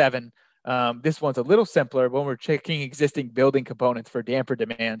step 7, this one's a little simpler when we're checking existing building components for damper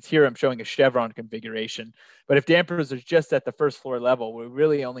demands. Here I'm showing a chevron configuration, but if dampers are just at the first floor level, we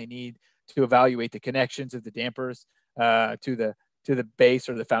really only need to evaluate the connections of the dampers to the base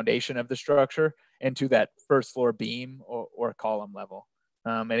or the foundation of the structure and to that first floor beam or column level.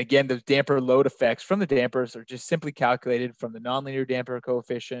 And again, those damper load effects from the dampers are just simply calculated from the nonlinear damper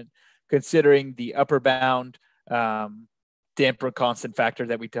coefficient, considering the upper bound damper constant factor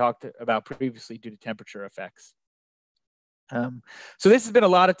that we talked about previously due to temperature effects. So this has been a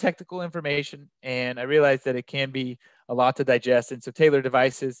lot of technical information, and I realize that it can be a lot to digest. And so Taylor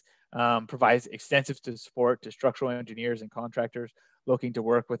Devices provides extensive support to structural engineers and contractors looking to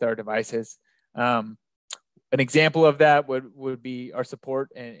work with our devices. An example of that would be our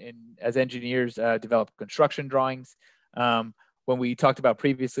support and as engineers develop construction drawings. When we talked about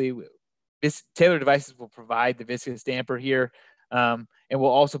previously, Taylor Devices will provide the viscous damper here, and will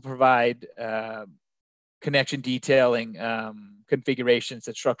also provide connection detailing configurations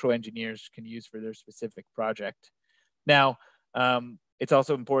that structural engineers can use for their specific project. Now, it's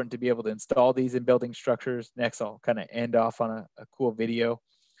also important to be able to install these in building structures. Next, I'll kind of end off on a cool video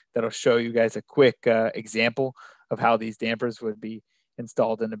that'll show you guys a quick example of how these dampers would be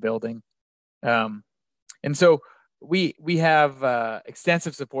installed in a building. And so we have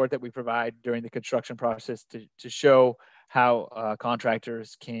extensive support that we provide during the construction process to show how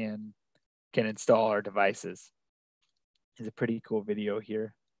contractors can install our devices. It's a pretty cool video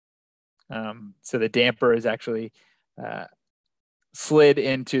here. So the damper is actually slid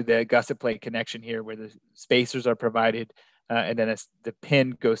into the gusset plate connection here, where the spacers are provided, and then the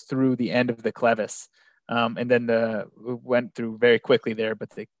pin goes through the end of the clevis. And then we went through very quickly there, but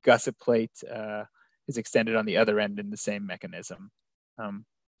the gusset plate is extended on the other end in the same mechanism.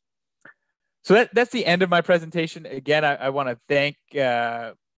 So that's the end of my presentation. Again, I want to thank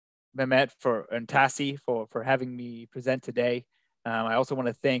Mehmet and Tassi for having me present today. I also want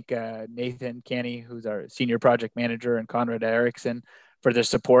to thank Nathan Canny, who's our senior project manager, and Conrad Erickson for their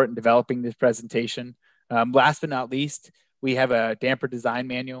support in developing this presentation. Last but not least, we have a damper design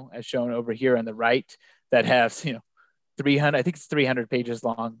manual, as shown over here on the right, that has 300, I think it's 300 pages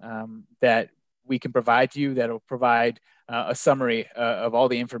long, that we can provide to you, that'll provide a summary of all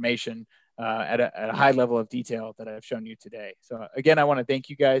the information at a high level of detail that I've shown you today. So again, I want to thank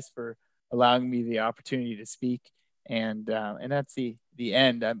you guys for allowing me the opportunity to speak, and that's the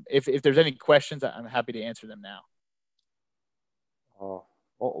end. If there's any questions, I'm happy to answer them now.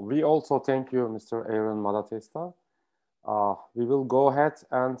 We also thank you, Mr. Aaron Malatesta. We will go ahead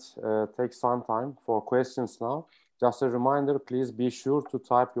and take some time for questions now. Just a reminder, please be sure to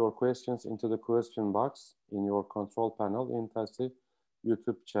type your questions into the question box in your control panel in TASI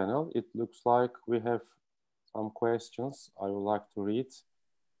YouTube channel. It looks like we have some questions I would like to read.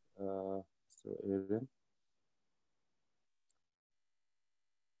 Mr. Aaron.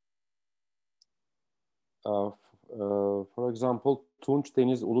 For example, Tunç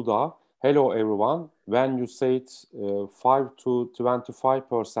Deniz Uludağ. Hello everyone. When you said 5 to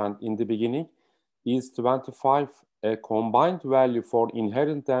 25% in the beginning, is 25 a combined value for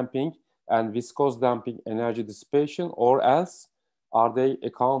inherent damping and viscous damping energy dissipation, or else are they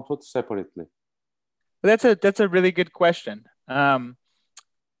accounted separately? That's a really good question.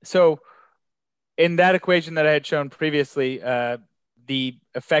 So in that equation that I had shown previously, the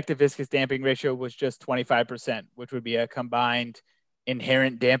effective viscous damping ratio was just 25%, which would be a combined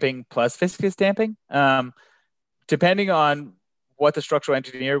inherent damping plus viscous damping. Depending on what the structural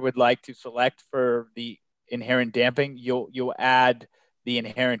engineer would like to select for the inherent damping, you'll add the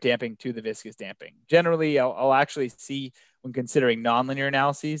inherent damping to the viscous damping. Generally, I'll actually see, when considering nonlinear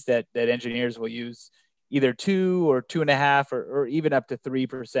analyses, that engineers will use either 2 or 2.5 or even up to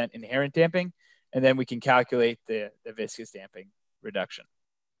 3% inherent damping, and then we can calculate the viscous damping reduction.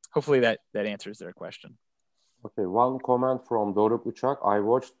 Hopefully that answers their question. Okay, one comment from Doruk Uçak. I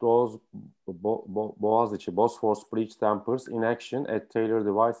watched those Boğaziçi Bosphorus breach dampers in action at Taylor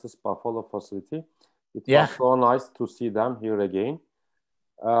Devices Buffalo facility. It was so nice to see them here again.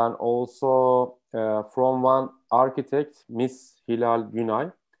 And also from one architect, Miss Hilal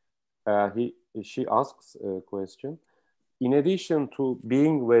Günay, she asks a question. In addition to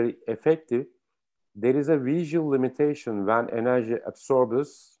being very effective, there is a visual limitation when energy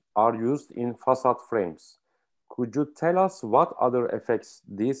absorbers are used in facade frames. Could you tell us what other effects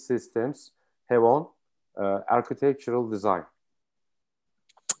these systems have on architectural design?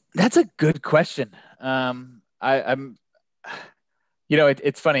 That's a good question. I'm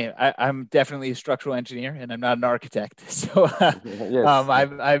it's funny. I'm definitely a structural engineer, and I'm not an architect. So,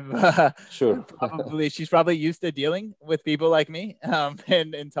 Yes. Sure. She's probably used to dealing with people like me,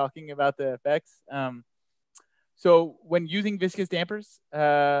 and talking about the effects. So, when using viscous dampers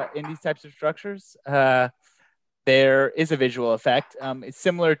in these types of structures, there is a visual effect. It's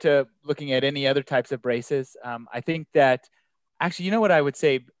similar to looking at any other types of braces. I think that actually, you know what I would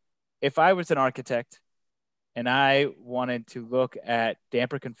say, if I was an architect and I wanted to look at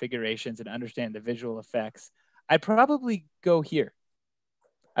damper configurations and understand the visual effects, I'd probably go here.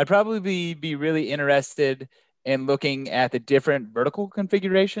 I'd probably be really interested in looking at the different vertical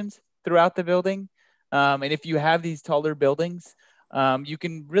configurations throughout the building. And if you have these taller buildings, you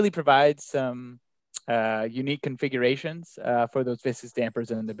can really provide some unique configurations for those viscous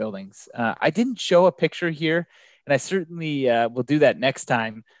dampers in the buildings. I didn't show a picture here, and I certainly will do that next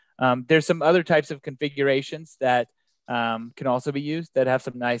time. There's some other types of configurations that can also be used that have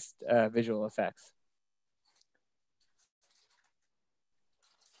some nice visual effects.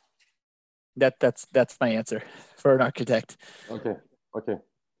 That's my answer for an architect. Okay.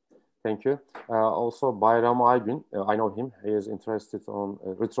 Thank you. Also, Bayram Aygün, I know him. He is interested on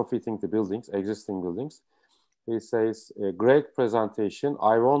retrofitting the buildings, existing buildings. He says, great presentation.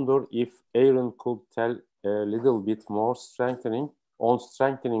 I wonder if Aaron could tell a little bit more strengthening of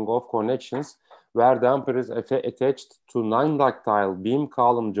connections where damper is attached to non-ductile beam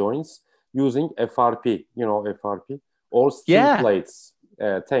column joints using FRP, FRP, or steel plates.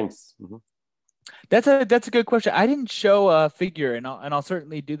 Thanks. Mm-hmm. That's a good question. I didn't show a figure, and I'll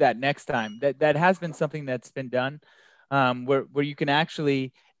certainly do that next time. That has been something that's been done, where you can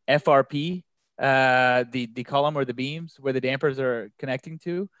actually FRP the column or the beams where the dampers are connecting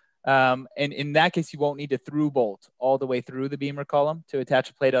to. And in that case, you won't need to through bolt all the way through the beam or column to attach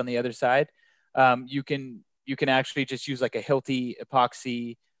a plate on the other side. You can actually just use like a Hilti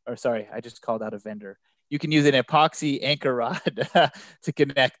epoxy, or sorry, I just called out a vendor. You can use an epoxy anchor rod to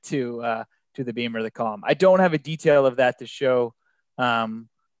connect to the beam or the column. I don't have a detail of that to show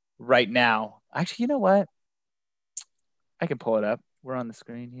right now. Actually, you know what? I can pull it up. We're on the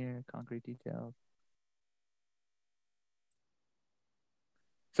screen here, concrete details.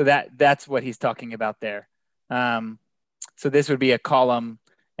 So that's what he's talking about there. So this would be a column.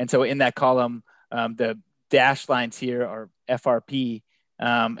 And so in that column, the dashed lines here are FRP.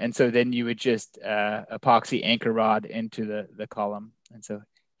 And so then you would just epoxy anchor rod into the column. And so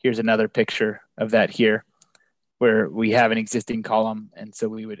here's another picture of that here, where we have an existing column. And so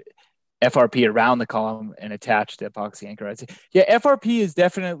we would FRP around the column and attach the epoxy anchor rods. Yeah, FRP is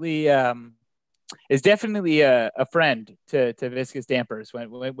definitely a friend to viscous dampers.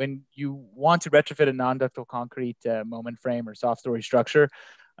 When you want to retrofit a non-ductile concrete moment frame or soft story structure,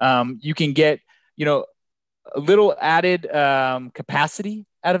 you can get a little added capacity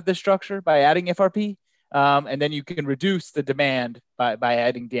out of the structure by adding FRP. And then you can reduce the demand by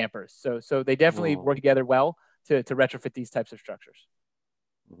adding dampers. So they definitely work together well to retrofit these types of structures.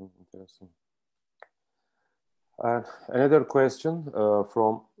 Interesting. Another question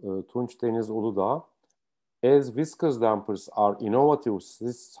from Tunç Deniz Uludağ. As viscous dampers are innovative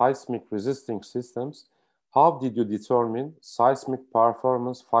seismic resisting systems, how did you determine seismic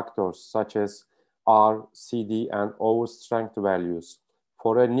performance factors such as R, CD, and overstrength values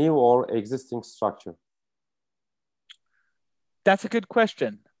for a new or existing structure? That's a good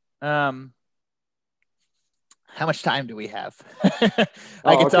question. How much time do we have?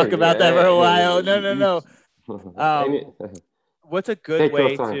 I can talk about that for a while. No. What's a good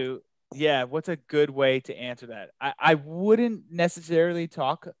way to? Yeah, what's a good way to answer that? I wouldn't necessarily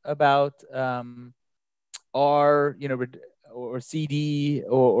talk about R, or CD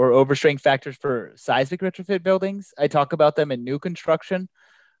or overstrength factors for seismic retrofit buildings. I talk about them in new construction.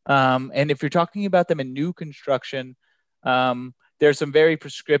 And if you're talking about them in new construction, there's some very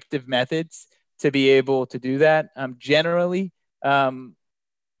prescriptive methods to be able to do that. Generally,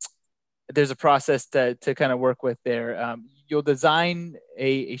 there's a process to kind of work with there. You'll design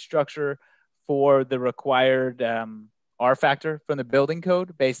a structure for the required R factor from the building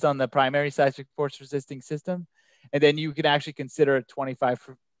code based on the primary seismic force resisting system. And then you can actually consider a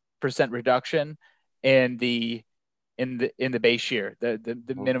 25% reduction in the base shear,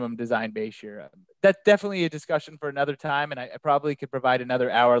 the minimum design base shear. That's definitely a discussion for another time, and I probably could provide another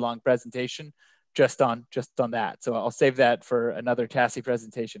hour-long presentation just on that. So I'll save that for another TASI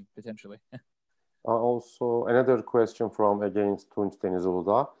presentation potentially. Also, another question from again Tunç Deniz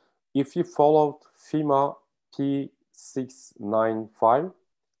Uludağ. If you followed FEMA P695,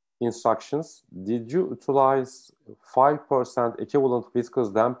 instructions, did you utilize 5% equivalent viscous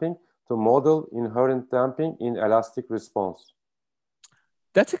damping to model inherent damping in elastic response?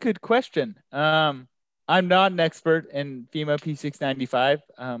 That's a good question. I'm not an expert in FEMA P695.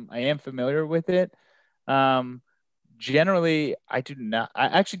 I am familiar with it. Generally, I do not. I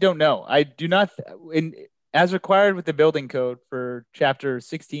actually don't know. I do not. As required with the building code for Chapter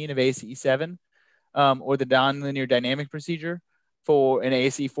 16 of ASCE 7, or the nonlinear dynamic procedure for an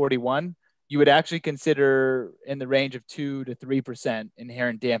ASCE 41, you would actually consider in the range of 2 to 3%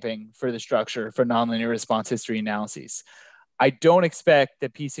 inherent damping for the structure for nonlinear response history analyses. I don't expect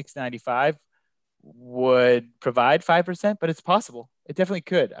that P695 would provide 5%, but it's possible. It definitely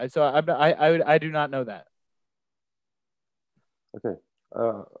could. So I do not know that. Okay.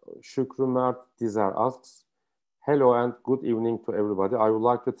 Şükrü Mert Dizer asks, hello and good evening to everybody. I would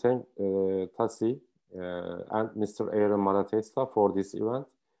like to thank Tasi and Mr. Aaron Malatesta for this event.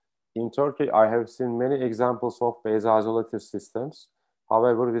 In Turkey, I have seen many examples of base isolative systems.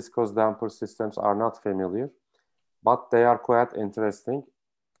 However, viscous damper systems are not familiar, but they are quite interesting.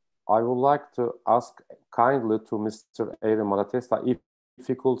 I would like to ask kindly to Mr. Aaron Malatesta if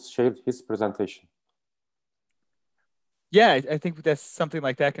he could share his presentation. Yeah, I think that's something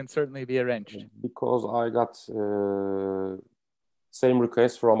like that can certainly be arranged. Because I got same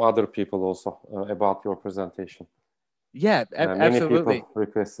request from other people also about your presentation. Yeah, many absolutely. people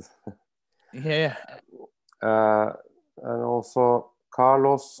requested. Yeah. And also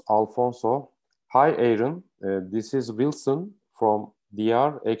Carlos Alfonso. Hi, Aaron. This is Wilson from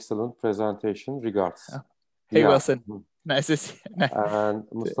DR. Excellent presentation. Regards. Oh. Hey, DR. Wilson. Nice to see you. And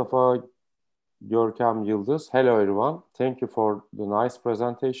Mustafa Görkem Yıldız. Hello, everyone. Thank you for the nice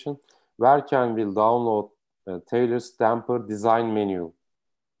presentation. Where can we download Taylor's damper design manual?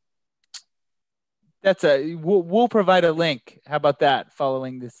 We'll provide a link. How about that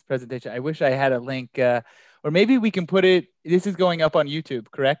following this presentation? I wish I had a link, or maybe we can put it, this is going up on YouTube,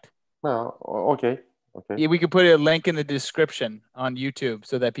 correct? No, okay. Yeah, we could put a link in the description on YouTube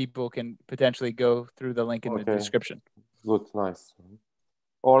so that people can potentially go through the link in the description. Good, nice.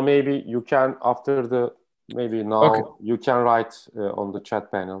 Or maybe you can, after the, maybe now, you can write on the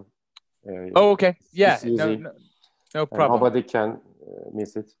chat panel. Okay. Yeah, no problem. Nobody can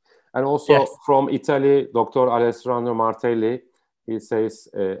miss it. And also from Italy, Dr. Alessandro Martelli, he says,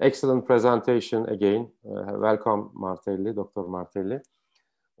 excellent presentation again. Welcome, Martelli, Dr. Martelli.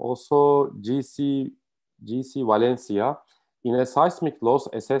 Also, GC Valencia, in a seismic loss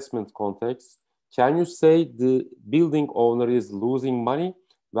assessment context, can you say the building owner is losing money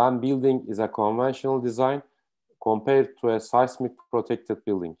when building is a conventional design compared to a seismic protected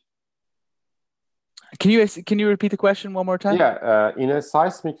building? Can you repeat the question one more time? Yeah, in a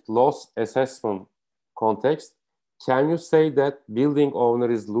seismic loss assessment context, can you say that building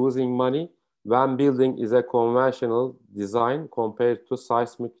owner is losing money when building is a conventional design compared to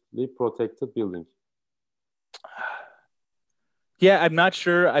seismically protected building? Yeah, I'm not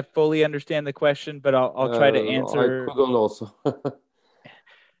sure I fully understand the question, but I'll try to answer. I couldn't also.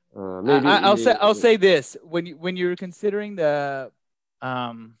 Maybe I'll say this: when you're considering the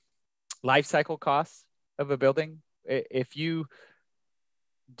life cycle costs of a building, if you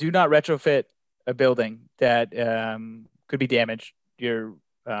do not retrofit a building that could be damaged, you're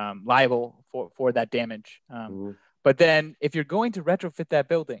liable for that damage. But then if you're going to retrofit that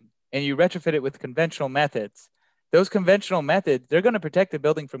building and you retrofit it with conventional methods, those conventional methods, they're going to protect the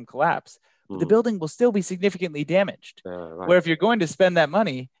building from collapse, but the building will still be significantly damaged. Right. Where if you're going to spend that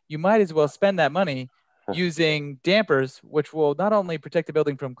money, you might as well spend that money using dampers, which will not only protect the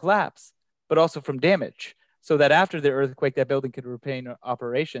building from collapse, but also from damage, so that after the earthquake, that building could retain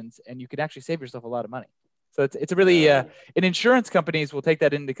operations and you can actually save yourself a lot of money. So it's a really, and insurance companies will take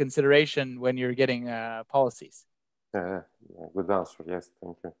that into consideration when you're getting policies. Good answer. Yes,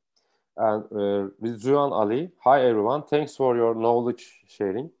 thank you. And Rizwan Ali, hi everyone. Thanks for your knowledge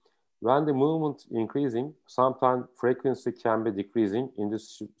sharing. When the movement increasing, sometimes frequency can be decreasing in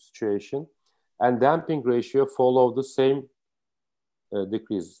this situation, and damping ratio follow the same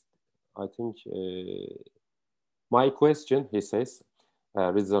decrease. I think my question, he says,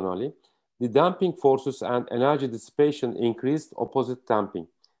 Rizwan Ali, the damping forces and energy dissipation increased, opposite damping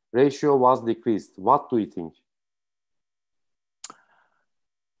ratio was decreased. What do you think?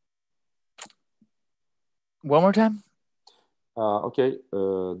 One more time? Okay,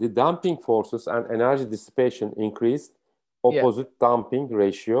 the damping forces and energy dissipation increased, opposite damping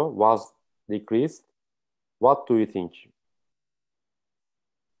ratio was decreased. What do you think?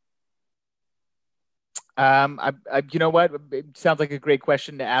 You know what? It sounds like a great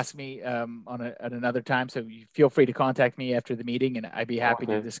question to ask me at another time. So you feel free to contact me after the meeting, and I'd be happy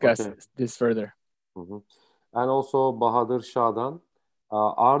to discuss this further. And also Bahadır Shah'dan,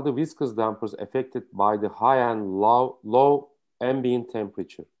 are the viscous dampers affected by the high and low ambient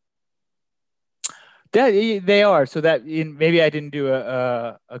temperature? They are. So that maybe I didn't do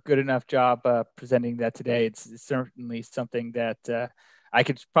a good enough job presenting that today. It's certainly something that I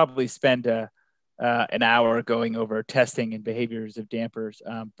could probably spend an hour going over testing and behaviors of dampers.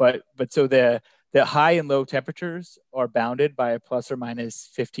 But so the high and low temperatures are bounded by a plus or minus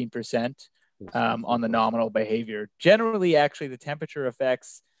 15% on the nominal behavior. Generally, actually, the temperature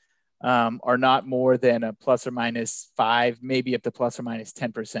effects are not more than a plus or minus 5, maybe up to plus or minus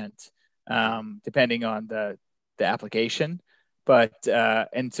 10%, depending on the application. But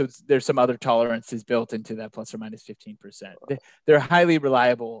and so there's some other tolerances built into that plus or minus 15%. They're highly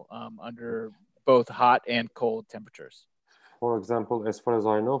reliable under both hot and cold temperatures. For example, as far as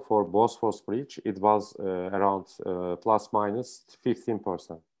I know, for VİSKOZ bridge, it was around plus minus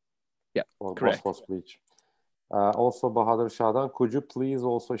 15%. Yeah, for correct. VİSKOZ bridge. Also, Bahadır Shah'dan, could you please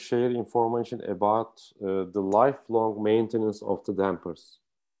also share information about the lifelong maintenance of the dampers?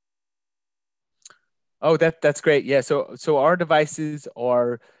 Oh, that's great. Yeah, so our devices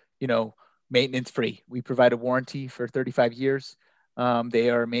are, maintenance free. We provide a warranty for 35 years. They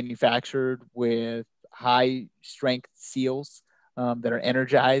are manufactured with high strength seals that are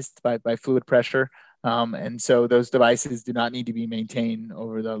energized by fluid pressure. And so those devices do not need to be maintained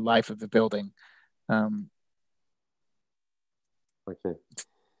over the life of the building. Okay.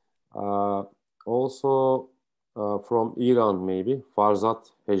 Also from Iran, maybe,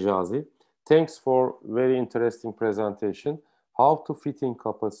 Farzat Hejazi. Thanks for very interesting presentation. How to fit in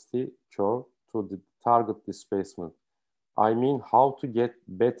capacity curve to the target displacement. I mean, how to get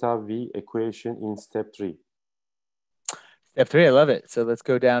beta V equation in step 3. Step 3, I love it. So let's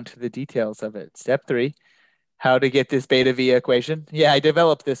go down to the details of it. Step 3, how to get this beta V equation. Yeah, I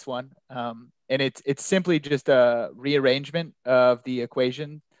developed this one. And it's simply just a rearrangement of the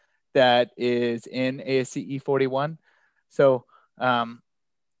equation that is in ASCE 41. So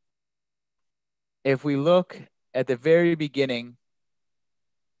if we look at the very beginning,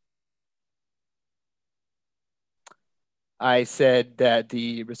 I said that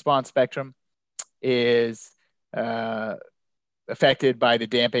the response spectrum is affected by the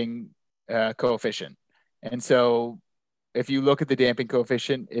damping coefficient. And so if you look at the damping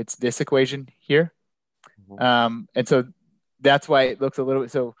coefficient, it's this equation here. And so that's why it looks a little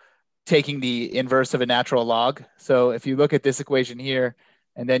bit, so taking the inverse of a natural log. So if you look at this equation here,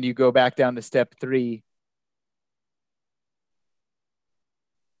 and then you go back down to step 3,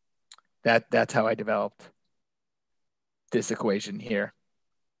 that's how I developed this equation here.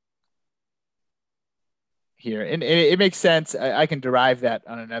 And it makes sense. I can derive that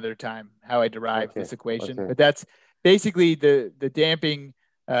on another time, how I derive this equation. But that's basically the damping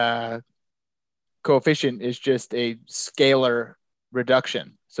coefficient is just a scalar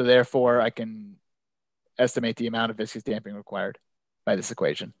reduction. So therefore, I can estimate the amount of viscous damping required by this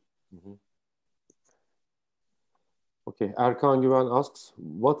equation. Okay, Erkan Güven asks,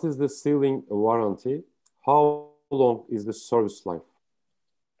 what is the sealing warranty? How long is the service life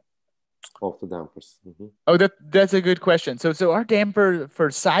of the dampers? Oh, that's a good question. So our damper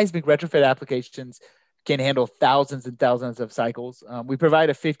for seismic retrofit applications can handle thousands and thousands of cycles. We provide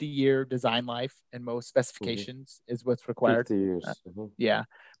a 50-year design life, and most specifications is what's required. 50 years. Yeah,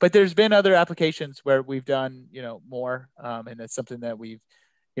 but there's been other applications where we've done, more, and that's something that we've,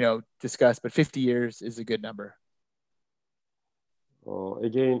 discussed. But 50 years is a good number.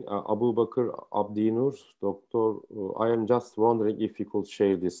 Again, Abu Bakr Abdinur, Doctor, I am just wondering if you could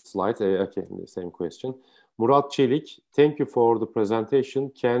share this slide. Okay, the same question. Murat Çelik, thank you for the presentation.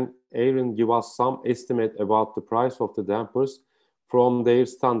 Can Aaron give us some estimate about the price of the dampers from their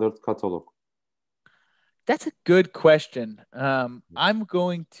standard catalog? That's a good question. I'm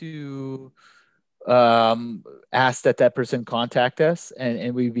going to ask that person contact us,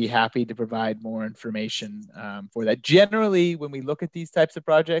 and we'd be happy to provide more information for that. Generally, when we look at these types of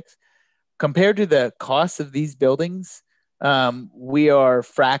projects, compared to the cost of these buildings, we are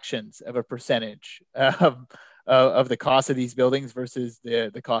fractions of a percentage of the cost of these buildings versus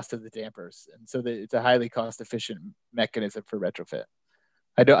the cost of the dampers. And so it's a highly cost-efficient mechanism for retrofit.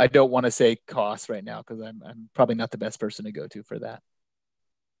 I don't want to say cost right now because I'm probably not the best person to go to for that.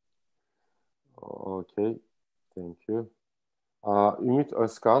 Okay, thank you. Ümit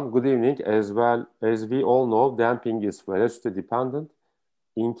Özkan, good evening. As well as we all know, damping is velocity dependent.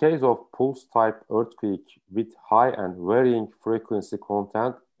 In case of pulse-type earthquake with high and varying frequency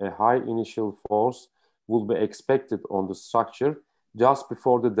content, a high initial force will be expected on the structure just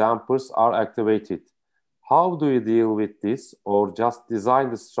before the dampers are activated. How do you deal with this, or just design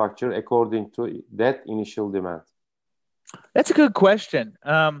the structure according to that initial demand? That's a good question.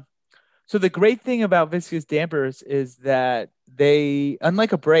 So the great thing about viscous dampers is that they,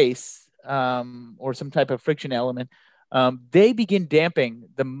 unlike a brace or some type of friction element, they begin damping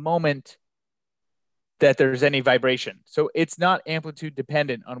the moment that there's any vibration. So it's not amplitude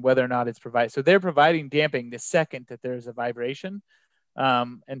dependent on whether or not it's provided. So they're providing damping the second that there's a vibration.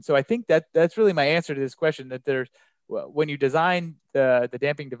 And so I think that that's really my answer to this question, that there's, when you design the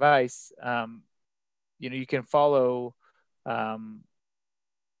damping device, you can follow,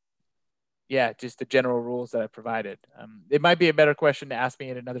 just the general rules that I provided. It might be a better question to ask me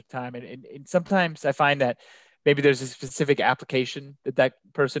at another time. And sometimes I find that maybe there's a specific application that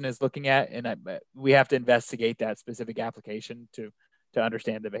person is looking at, and we have to investigate that specific application to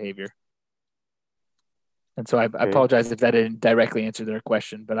understand the behavior. And so I apologize if that didn't directly answer their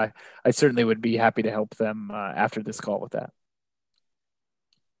question, but I certainly would be happy to help them after this call with that.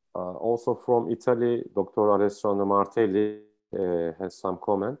 Also from Italy, Dr. Alessandro Martelli has some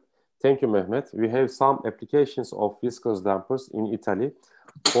comment. Thank you, Mehmet. We have some applications of viscous dampers in Italy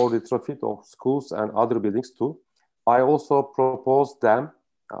for the retrofit of schools and other buildings too. I also proposed them,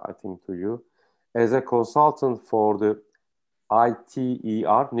 I think to you, as a consultant for the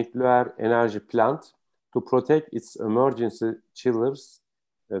ITER, nuclear energy plant, to protect its emergency chillers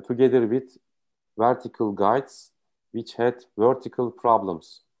together with vertical guides which had vertical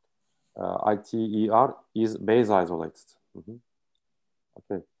problems. ITER is base isolated.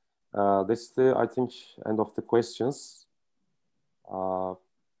 Okay. That's the, I think, end of the questions.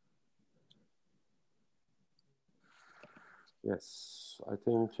 Yes, I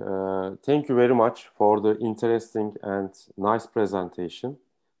think, thank you very much for the interesting and nice presentation.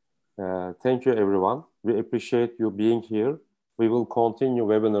 Thank you, everyone. We appreciate you being here. We will continue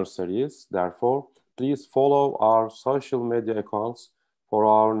webinar series. Therefore, please follow our social media accounts for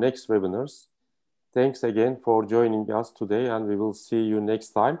our next webinars. Thanks again for joining us today, and we will see you next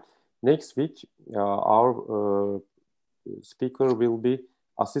time. Next week, our speaker will be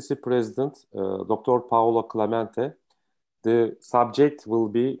Assistant President, Dr. Paolo Clemente. The subject will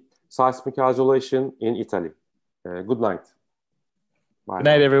be seismic isolation in Italy. Good night. Bye. Good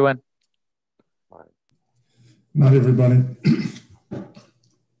night, everyone. Bye. Good night, everybody.